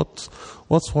today, what's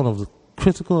one of the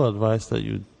critical advice that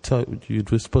you'd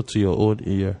whisper to your own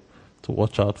ear to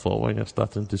watch out for when you're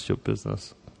starting your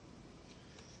business?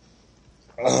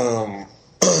 I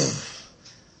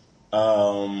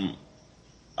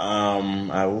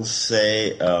would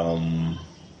say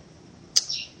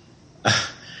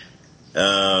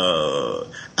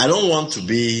I don't want to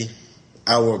be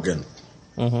arrogant.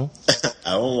 I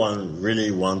don't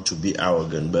really want to be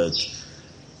arrogant, but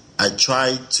I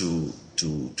try to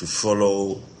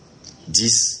follow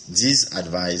this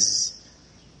advice,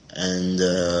 and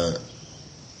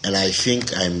I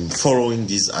think I'm following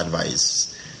this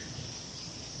advice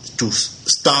to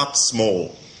start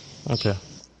small. Okay.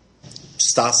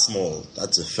 Start small.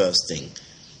 That's the first thing.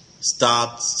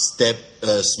 Start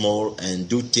small and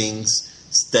do things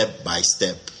step by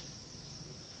step.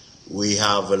 We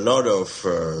have a lot of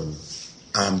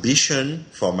ambition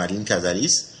for Madeleine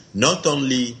Casalis, not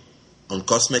only on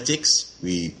cosmetics.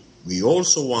 We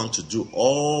also want to do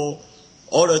all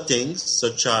other things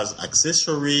such as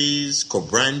accessories,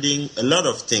 co-branding, a lot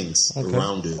of things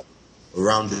around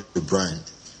around the brand.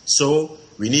 So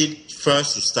we need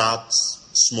first to start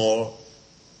small,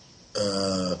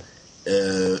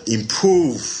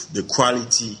 improve the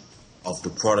quality of the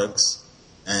products,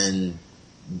 and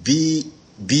be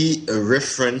a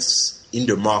reference in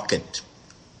the market,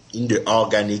 in the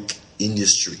organic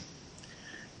industry,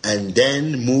 and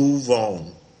then move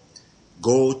on,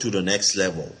 go to the next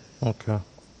level, Okay.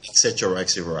 etc.,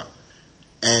 etc.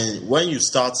 And when you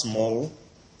start small,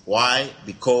 why?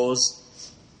 Because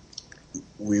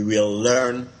we will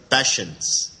learn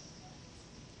patience,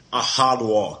 hard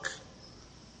work,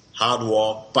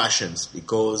 patience,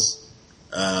 because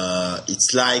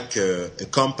it's like a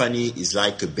company is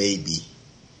like a baby.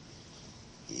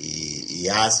 He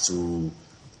has to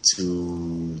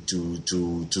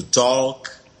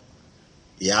talk.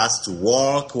 He has to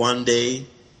walk one day.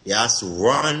 He has to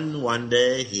run one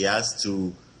day. He has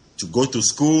to go to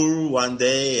school one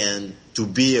day and to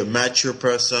be a mature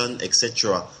person,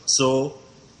 etc. So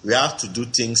we have to do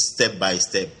things step by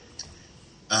step.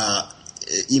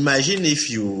 Imagine if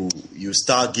you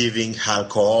start giving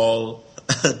alcohol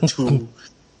to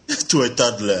a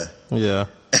toddler. Yeah.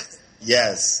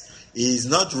 Yes, he's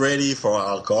not ready for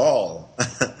alcohol.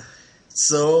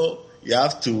 So you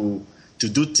have to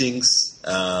do things.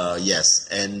 Yes,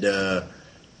 and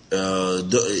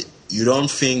you don't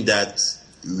think that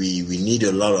we need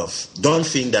a lot of. Don't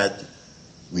think that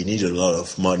we need a lot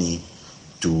of money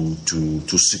to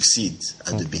succeed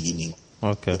at the beginning.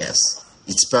 Okay. Yes,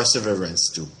 it's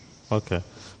perseverance too. Okay.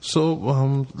 So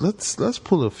let's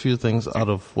pull a few things out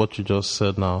of what you just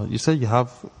said now. You said you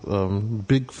have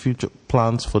big future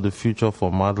plans for the future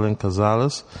for Madeleine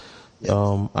Cazales.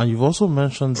 Yeah. And you've also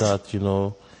mentioned that,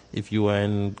 if you were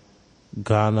in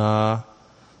Ghana,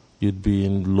 you'd be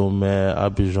in Lomé,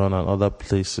 Abidjan, and other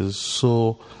places.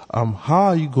 So how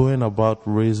are you going about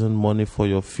raising money for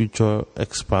your future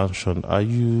expansion? Are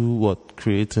you,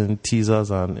 creating teasers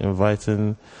and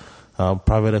inviting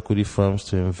private equity firms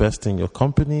to invest in your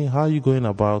company? How are you going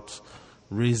about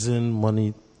raising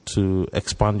money to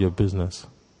expand your business?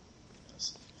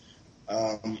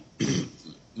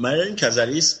 Madeleine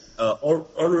Cazales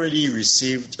already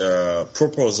received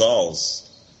proposals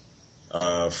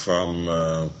from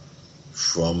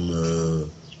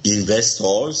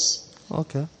investors.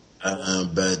 Okay.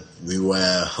 But we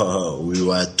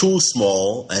were too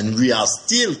small, and we are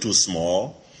still too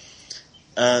small.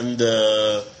 And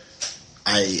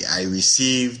I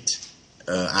received,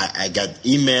 I got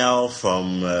email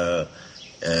from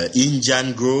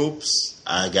Indian groups.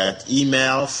 I got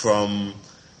email from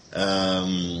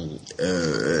a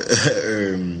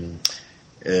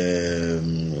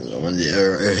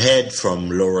head from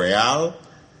L'Oreal.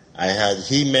 I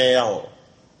had email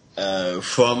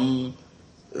from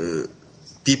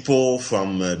people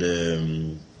from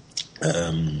the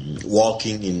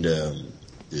working in the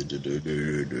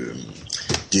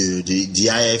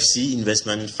IFC,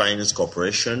 Investment Finance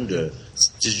Corporation, the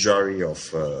subsidiary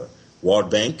of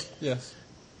World Bank. Yes.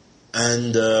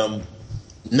 And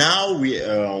now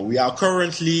we are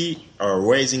currently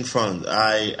raising funds.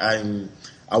 I'm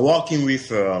working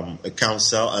with a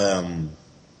council, a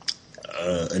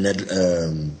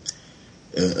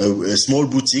small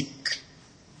boutique,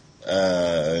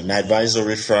 an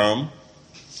advisory firm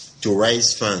to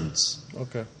raise funds.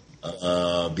 Okay.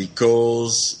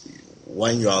 Because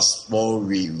when you are small,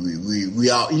 we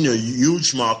are in a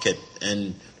huge market,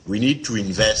 and we need to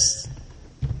invest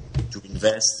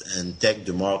and take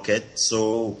the market.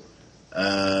 So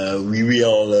we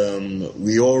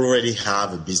already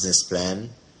have a business plan.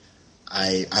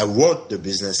 I wrote the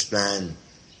business plan.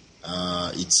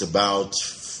 It's about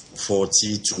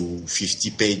 40 to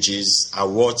 50 pages. I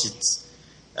wrote it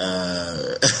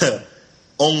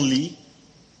only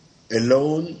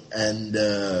alone, and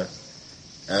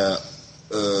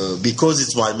because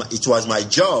it was my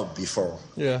job before.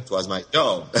 Yeah. It was my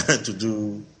job to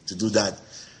do that.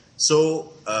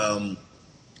 So I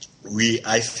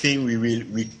think we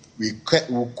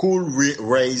could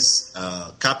raise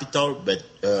capital, but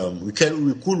we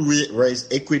could raise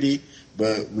equity,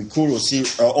 but we could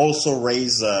also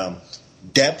raise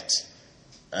debt,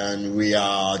 and we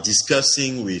are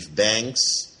discussing with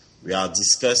banks. We are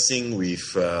discussing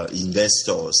with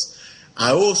investors.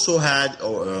 I also had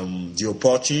the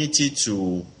opportunity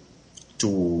to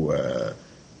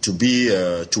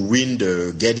win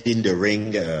the Get in the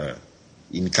Ring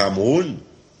in Cameroon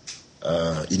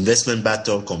investment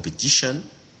battle competition,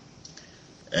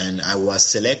 and I was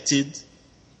selected.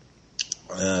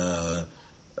 We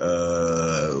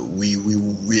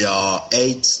are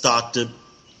 8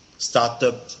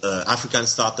 African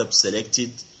startups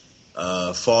selected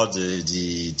for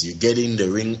the Getting the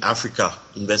Ring Africa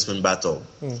investment battle.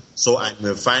 So I'm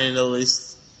a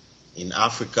finalist in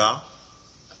Africa,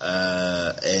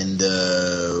 and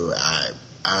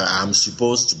I'm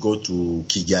supposed to go to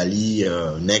Kigali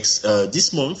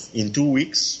this month in 2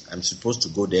 weeks. I'm supposed to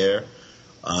go there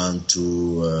and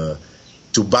to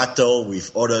battle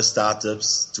with other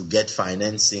startups to get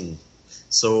financing.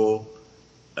 So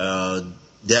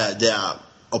there are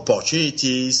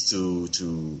opportunities to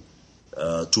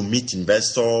meet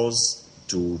investors,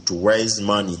 to raise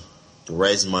money.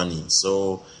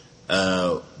 So,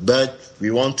 but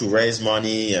we want to raise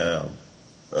money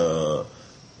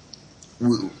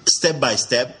step by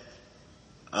step.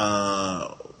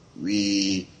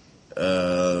 We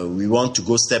want to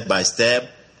go step by step.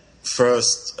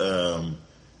 First,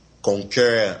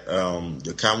 conquer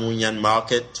the Cameroonian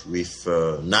market with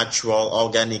natural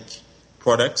organic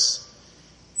products,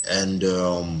 and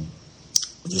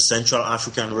the Central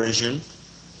African region,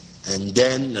 and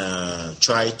then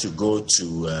try to go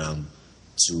to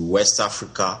West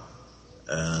Africa,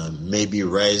 maybe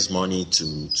raise money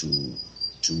to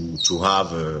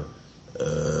have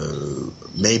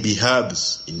maybe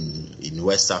hubs in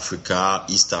West Africa,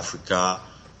 East Africa,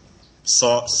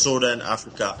 Southern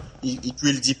Africa. It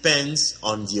will depend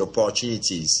on the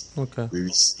opportunities we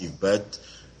receive, but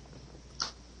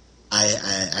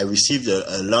I received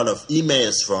a lot of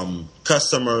emails from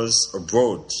customers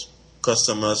abroad,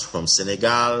 customers from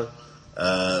Senegal,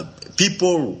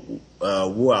 people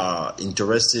who are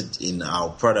interested in our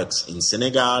products in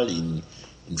Senegal, in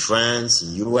France,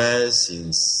 in US,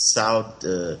 in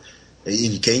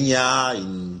Kenya,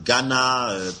 in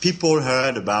Ghana. People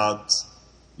heard about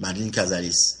Madeleine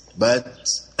Cazalis, but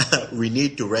we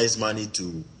need to raise money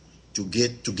to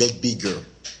get bigger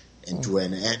and to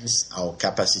enhance our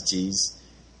capacities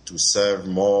to serve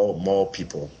more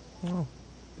people. Oh,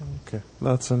 okay,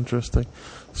 that's interesting.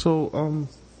 So,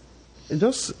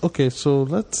 so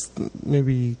let's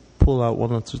maybe pull out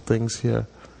one or two things here.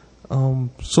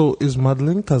 So, is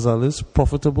Madeleine Cazalis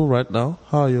profitable right now?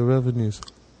 How are your revenues?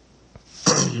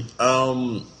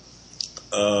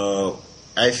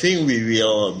 I think we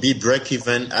will be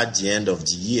break-even at the end of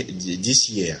the year, this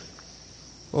year.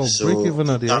 Oh, so, break-even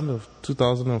at the end of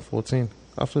 2014,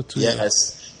 after 2 years.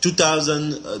 Yes,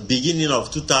 beginning of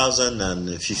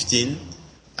 2015,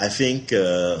 I think,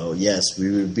 yes, we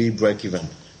will be break-even.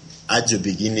 At the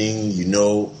beginning,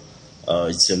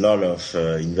 it's a lot of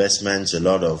investments, a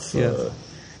lot of,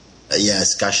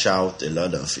 cash out, a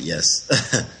lot of, yes.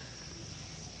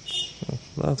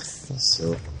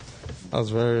 That's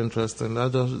very interesting.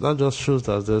 That just shows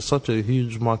that there's such a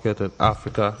huge market in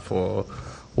Africa for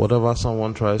whatever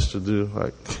someone tries to do.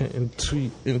 Like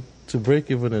to break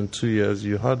even in 2 years,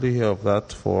 you hardly hear of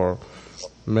that for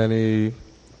many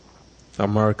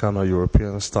American or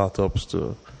European startups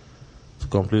to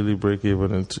completely break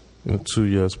even in 2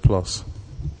 years plus.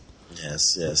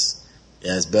 Yes.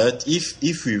 But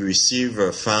if we receive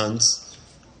funds,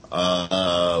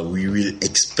 we will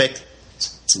expect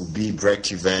to be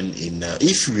break even in.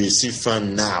 If we receive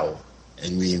fund now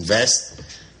and we invest,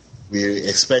 we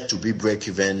expect to be break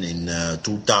even in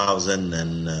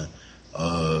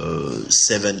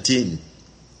 2017.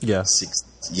 Yes,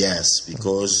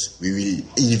 because we will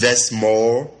invest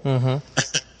more. Mm-hmm.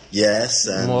 Yes,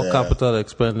 and more capital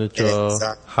expenditure,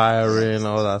 exactly, hiring,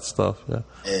 all that stuff. Yeah,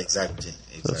 exactly.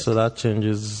 So that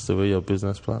changes the way your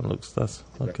business plan looks. That's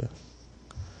okay.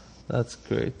 That's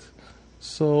great.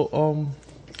 So,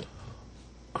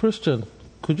 Christian,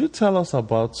 could you tell us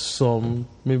about some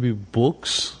maybe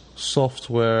books,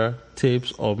 software,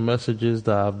 tapes, or messages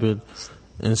that have been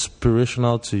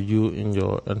inspirational to you in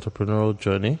your entrepreneurial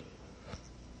journey?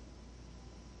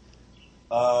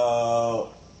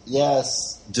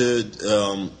 Yes, the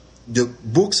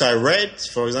books I read,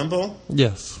 for example.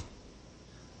 Yes.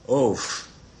 Oh,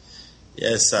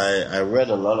 yes, I read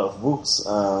a lot of books,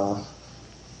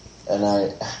 and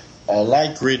I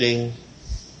like reading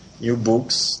new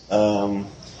books. When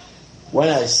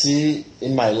I see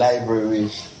in my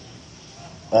library,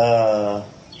 I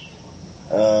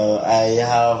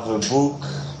have a book.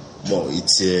 No,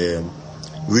 it's a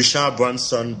Richard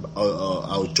Branson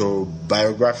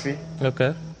autobiography.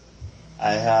 Okay.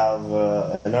 I have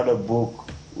another book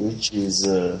which is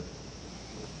Le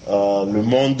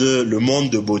Monde de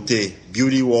Beauté,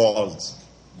 Beauty World,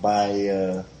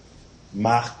 by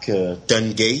Mark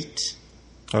Tungate.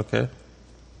 Okay.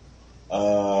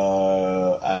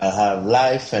 I have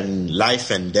Life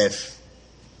and Death,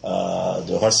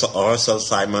 the Russell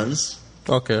Simons.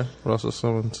 Okay, Russell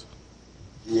Simons.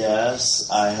 Yes,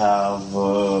 I have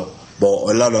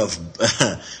but a lot of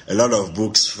a lot of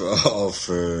books of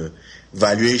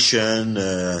valuation,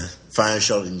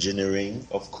 financial engineering,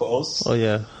 of course. Oh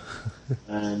yeah.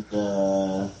 And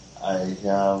I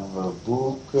have a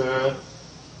book.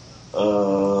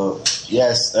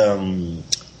 Yes,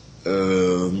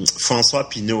 François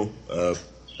Pinault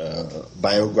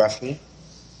biography.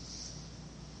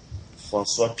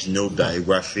 François Pinault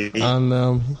biography. And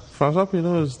François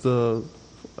Pinault is the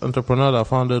entrepreneur that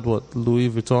founded Louis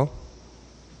Vuitton.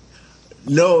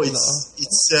 No, it's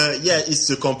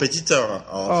the competitor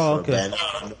of Ben.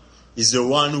 It's the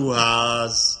one who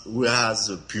has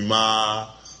Puma,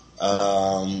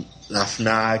 La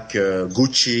Fnac,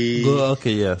 Gucci.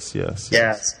 Okay, yes. Yes,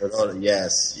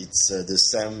 it's the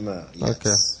same.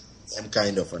 Same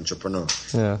kind of entrepreneur.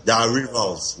 Yeah, they are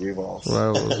rivals.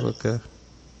 Okay.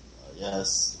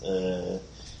 Yes,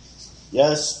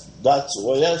 yes. That's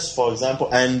yes. For example,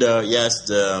 and yes,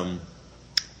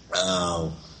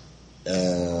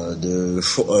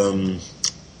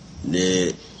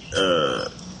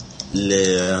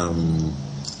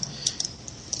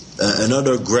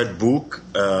 another great book,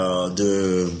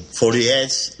 the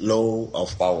 48th Law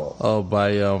of Power. Oh,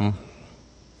 by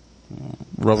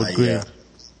Robert Greene.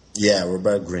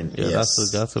 Robert Greene. Yeah, yes.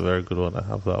 that's a very good one. I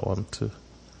have that one too.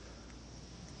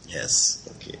 Yes.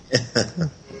 Okay.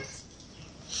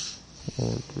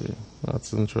 Okay,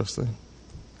 that's interesting.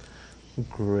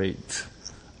 Great.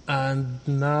 And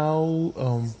now,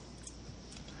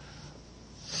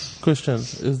 Christian,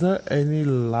 is there any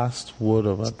last word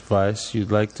of advice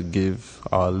you'd like to give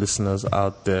our listeners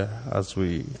out there as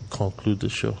we conclude the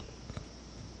show?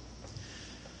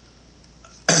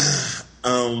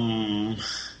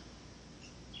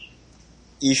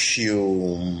 If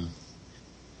you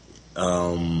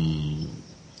a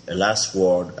last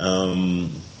word,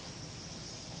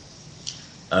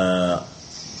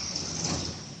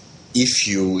 if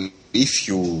you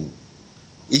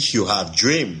have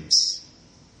dreams,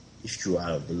 if you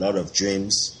have a lot of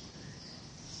dreams,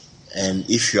 and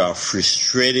if you are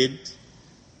frustrated,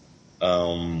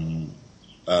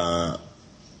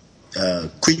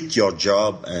 quit your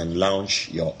job and launch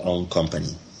your own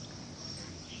company.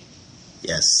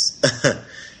 Yes.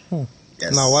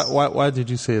 Yes. Now, why did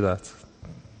you say that?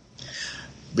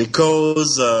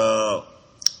 Because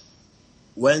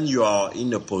when you are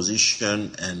in a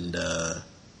position and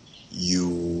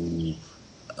you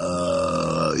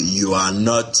are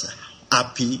not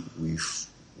happy with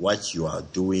what you are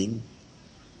doing,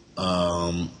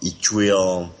 it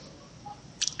will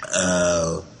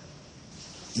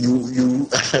you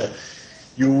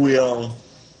you will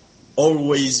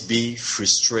always be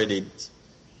frustrated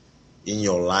in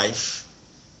your life,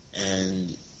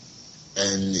 and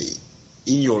in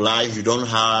your life you don't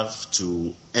have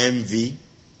to envy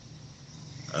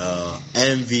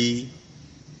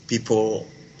people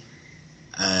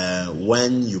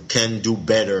when you can do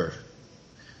better.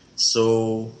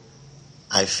 So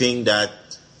I think that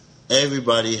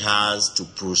everybody has to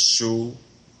pursue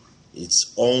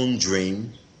its own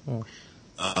dream,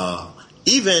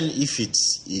 even if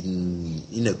it's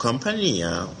in a company,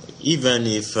 even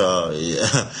if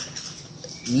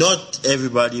not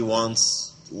everybody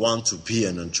wants to be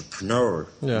an entrepreneur.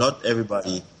 Yeah. Not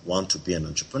everybody want to be an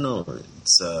entrepreneur.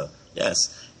 It's yes.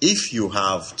 If you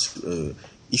have to,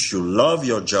 if you love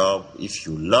your job, if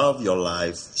you love your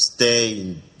life, stay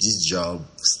in this job,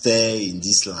 stay in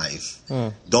this life.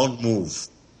 Don't move.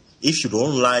 If you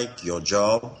don't like your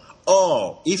job,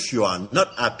 or if you are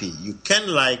not happy, you can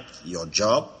like your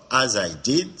job, as I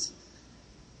did,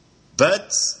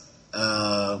 but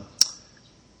I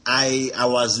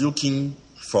was looking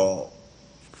for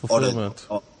fulfillment.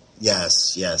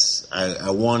 Yes.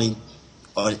 I wanted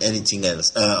anything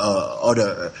else,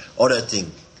 other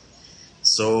thing.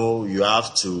 So you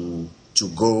have to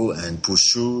go and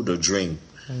pursue the dream,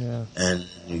 and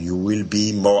you will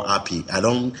be more happy. I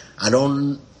don't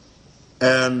earn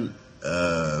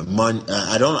money.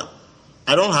 I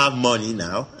don't have money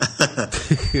now.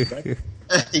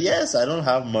 Yes, I don't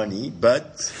have money,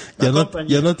 but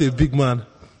you're not a big man.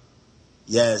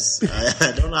 Yes,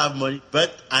 I don't have money,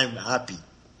 but I'm happy.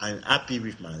 I'm happy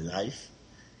with my life.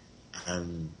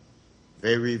 I'm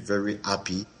very, very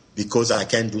happy because I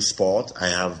can do sport. I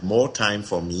have more time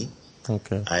for me.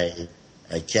 Okay. I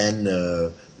can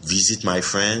visit my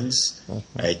friends.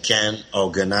 Okay. I can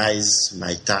organize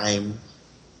my time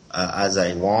as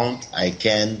I want. I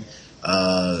can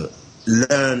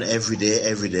learn every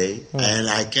day, and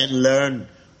I can learn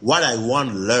what I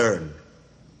want to learn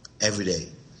every day.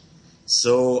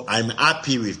 So I'm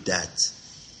happy with that.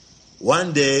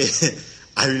 One day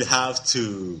I will have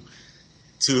to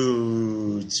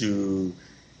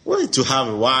Well, to have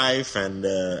a wife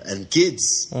and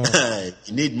kids,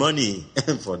 you need money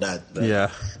for that. But, Yeah.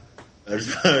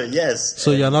 Yes.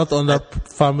 So you're not under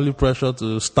family pressure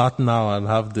to start now and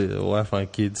have the wife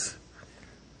and kids?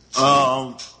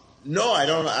 No, I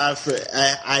don't have.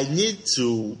 I need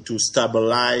to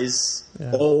stabilize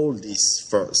all this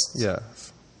first.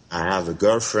 Yes. I have a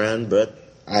girlfriend, but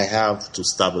I have to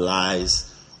stabilize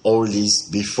all this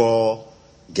before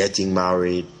getting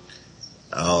married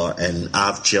and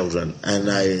have children. And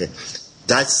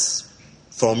that's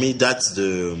for me. That's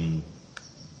the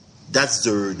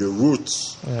root.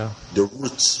 Yeah. The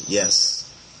root, yes.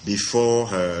 Before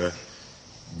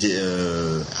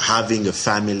having a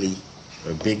family,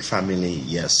 a big family,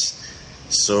 yes.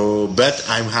 So, but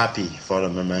I'm happy for the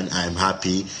moment. I'm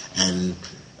happy, and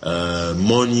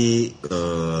money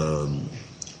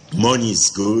is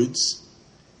good.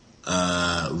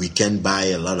 We can buy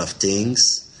a lot of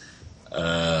things.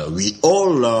 We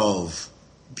all love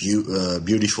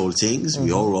beautiful things.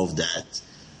 We all love that,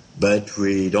 but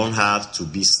we don't have to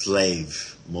be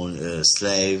slave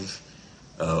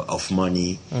of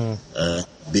money,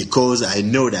 because I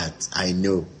know that I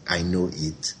know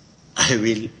it. I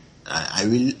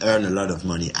will earn a lot of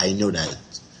money. I know that,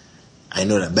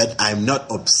 but I'm not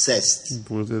obsessed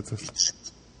with it.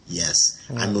 Yes,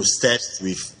 I'm obsessed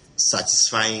with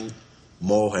satisfying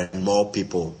more and more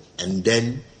people, and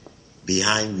then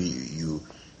behind you,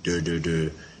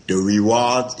 the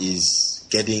reward is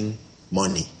getting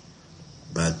money.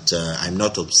 But I'm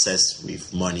not obsessed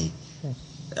with money.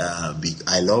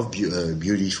 I love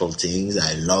beautiful things.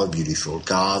 I love beautiful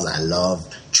cars. I love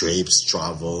trips,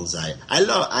 travels. I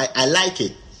like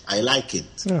it. I like it.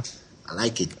 Yeah. I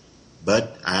like it.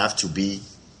 But I have to be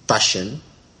passionate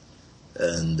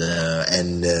and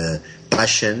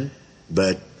passion.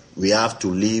 But we have to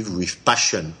live with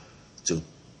passion too.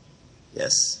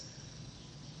 Yes.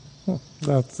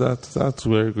 That's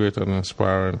very great and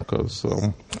inspiring, because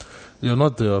you're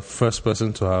not the first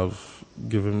person to have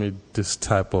given me this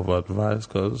type of advice,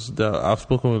 because I've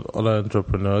spoken with other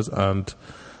entrepreneurs, and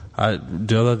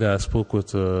the other day I spoke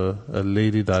with a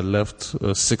lady that left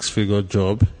a 6-figure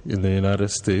job in the United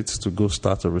States to go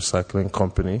start a recycling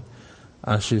company,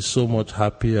 and she's so much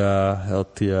happier,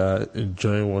 healthier,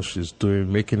 enjoying what she's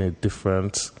doing, making a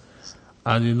difference.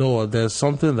 And you know what, there's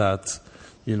something that,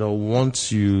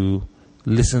 once you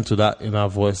listen to that inner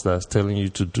voice that's telling you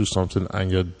to do something,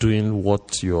 and you're doing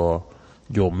what you're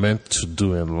meant to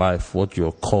do in life, what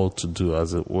you're called to do,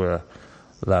 as it were,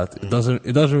 that it doesn't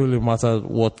really matter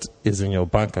what is in your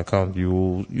bank account.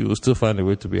 You will still find a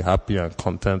way to be happy and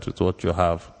content with what you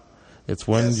have. It's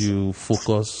when you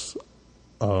focus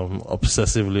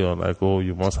obsessively on, like, oh,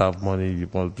 you must have money, you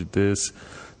must do this,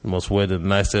 you must wear the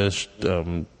nicest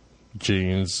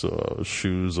jeans or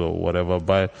shoes or whatever,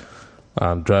 buy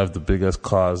and drive the biggest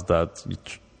cars, that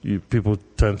people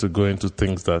tend to go into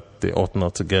things that they ought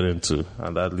not to get into,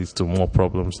 and that leads to more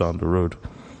problems down the road.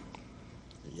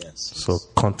 Yes. So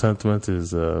contentment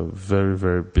is a very,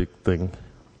 very big thing.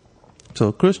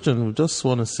 So Christian, we just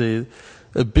want to say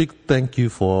a big thank you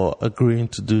for agreeing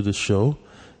to do the show.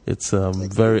 It's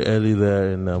very early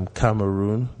there in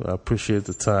Cameroon. I appreciate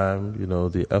the time,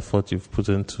 the effort you've put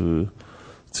into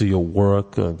your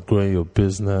work and growing your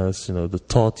business. The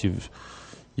thought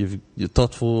your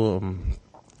thoughtful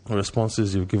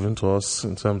responses you've given to us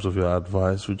in terms of your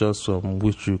advice. We just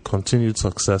wish you continued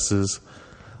successes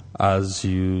as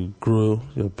you grow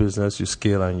your business, you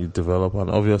scale and you develop. And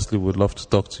obviously we'd love to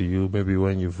talk to you maybe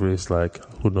when you've raised, like,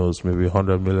 who knows, maybe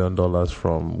 $100 million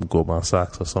from Goldman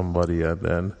Sachs or somebody, and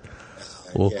then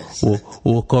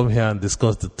we'll come here and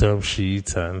discuss the term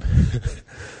sheet and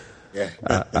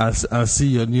and see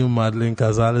your new Madeleine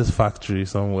Cazales factory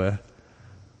somewhere.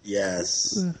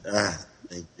 Yes.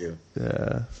 Thank you.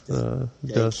 Yeah.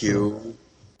 Thank you.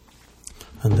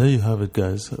 And there you have it,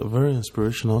 guys. A very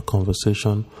inspirational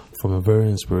conversation from a very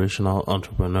inspirational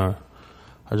entrepreneur.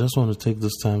 I just want to take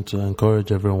this time to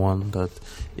encourage everyone that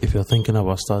if you're thinking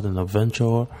about starting a venture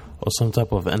or some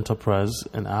type of enterprise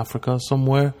in Africa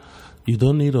somewhere, you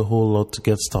don't need a whole lot to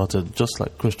get started. Just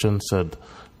like Christian said,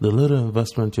 the little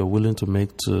investment you're willing to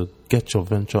make to get your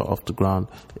venture off the ground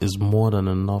is more than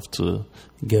enough to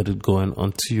get it going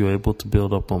until you're able to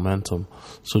build up momentum.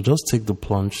 So just take the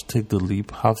plunge, take the leap,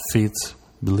 have faith,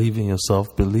 believe in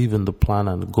yourself, believe in the plan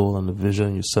and the goal and the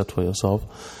vision you set for yourself,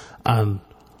 and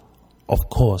of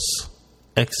course,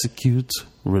 execute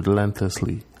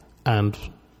relentlessly and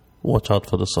watch out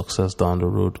for the success down the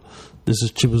road. This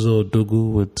is Chibuzo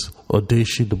Odogu with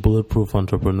ODESHI, the Bulletproof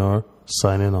Entrepreneur,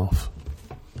 signing off.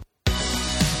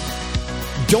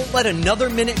 Don't let another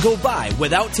minute go by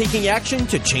without taking action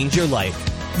to change your life.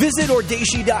 Visit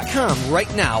ODESHI.com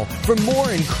right now for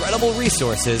more incredible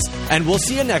resources, and we'll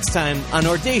see you next time on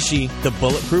ODESHI, the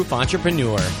Bulletproof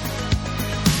Entrepreneur.